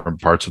sorts of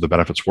different parts of the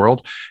benefits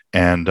world.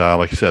 And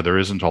like I said, there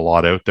isn't a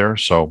lot out there.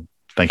 So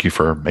thank you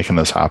for making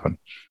this happen.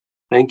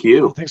 Thank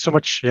you. Well, thanks so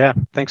much. Yeah.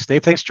 Thanks,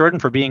 Dave. Thanks, Jordan,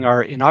 for being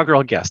our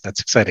inaugural guest.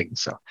 That's exciting.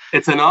 So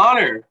it's an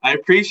honor. I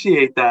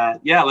appreciate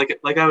that. Yeah,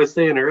 like I was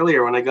saying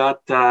earlier, when I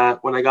got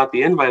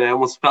the invite, I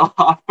almost fell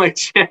off my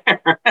chair.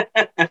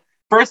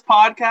 First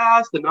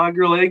podcast,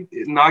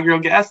 inaugural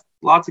guest,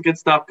 lots of good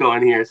stuff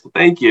going here. So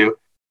thank you.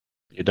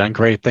 You've done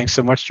great. Thanks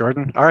so much,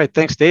 Jordan. All right.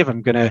 Thanks, Dave.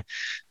 I'm going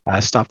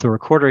to stop the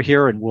recorder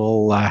here and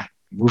we'll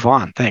move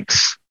on.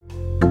 Thanks.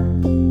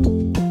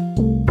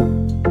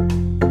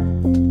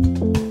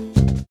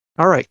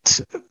 All right.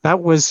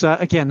 That was,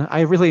 again,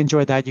 I really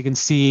enjoyed that. You can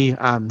see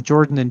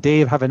Jordan and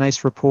Dave have a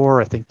nice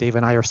rapport. I think Dave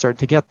and I are starting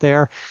to get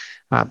there.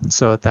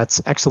 So that's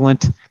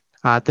excellent.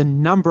 The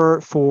number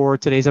for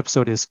today's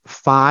episode is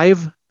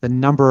 5. The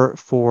number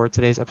for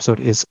today's episode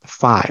is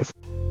 5.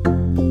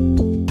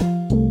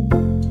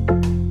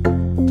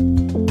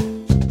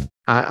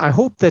 I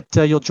hope that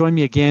you'll join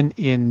me again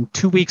in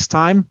 2 weeks'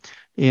 time.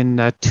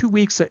 In 2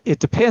 weeks, it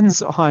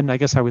depends on, I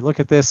guess, how we look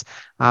at this.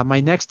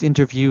 My next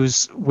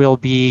interviews will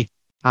be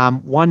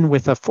one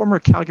with a former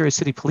Calgary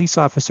City police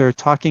officer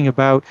talking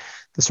about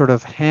the sort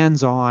of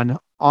hands-on,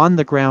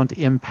 on-the-ground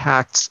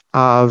impacts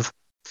of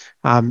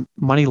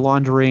money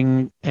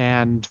laundering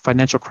and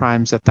financial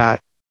crimes at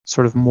that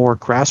sort of more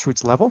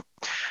grassroots level.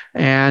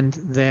 And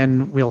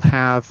then we'll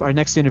have our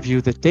next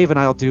interview that Dave and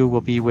I will do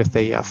will be with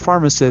a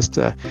pharmacist,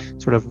 a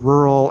sort of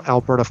rural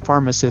Alberta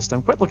pharmacist.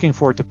 I'm quite looking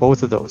forward to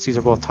both of those. These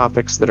are both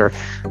topics that are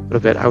a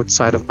little bit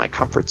outside of my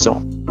comfort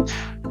zone.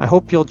 I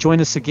hope you'll join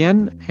us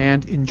again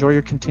and enjoy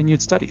your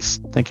continued studies.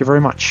 Thank you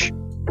very much.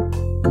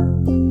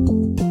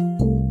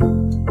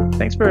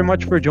 Thanks very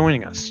much for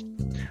joining us.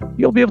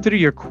 You'll be able to do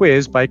your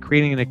quiz by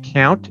creating an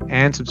account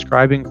and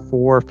subscribing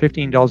for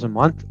 $15 a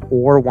month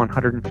or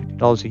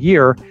 $150 a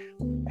year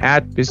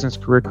at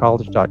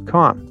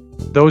businesscareercollege.com.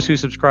 Those who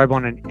subscribe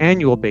on an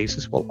annual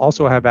basis will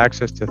also have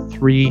access to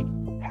 3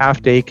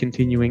 half-day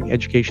continuing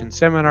education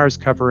seminars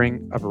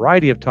covering a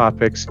variety of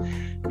topics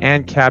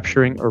and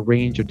capturing a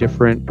range of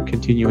different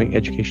continuing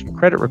education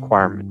credit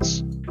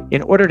requirements.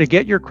 In order to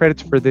get your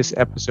credits for this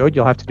episode,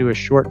 you'll have to do a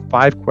short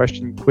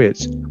 5-question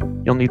quiz.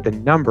 You'll need the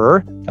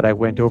number that I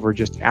went over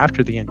just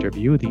after the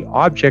interview, the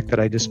object that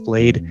I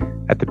displayed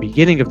at the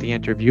beginning of the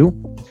interview,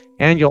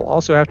 and you'll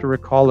also have to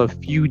recall a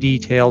few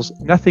details,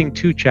 nothing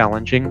too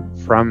challenging,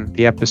 from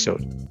the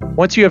episode.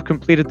 Once you have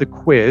completed the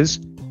quiz,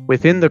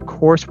 within the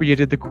course where you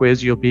did the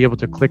quiz, you'll be able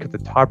to click at the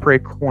top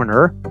right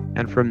corner,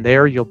 and from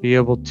there, you'll be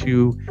able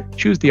to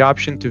choose the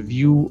option to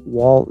view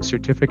wall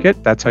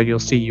certificate. That's how you'll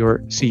see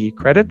your CE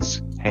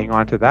credits. Hang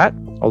on to that,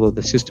 although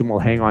the system will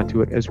hang on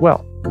to it as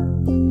well.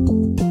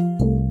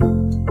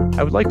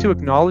 I would like to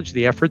acknowledge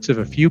the efforts of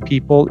a few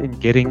people in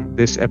getting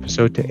this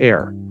episode to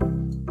air.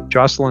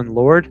 Jocelyn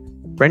Lord,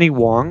 Rennie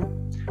Wong,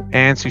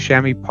 and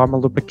Sushami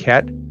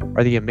Pamalu-Paquette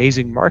are the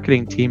amazing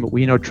marketing team at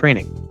We Know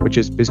Training, which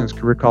is Business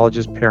Career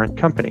College's parent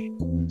company.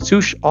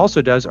 Sush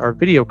also does our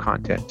video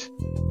content.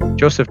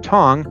 Joseph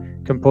Tong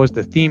composed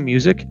the theme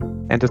music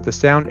and does the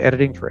sound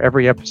editing for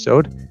every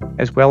episode,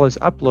 as well as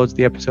uploads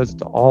the episodes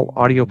to all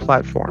audio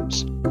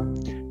platforms.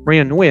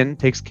 Maria Nguyen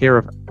takes care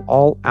of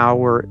all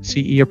our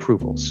CE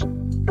approvals.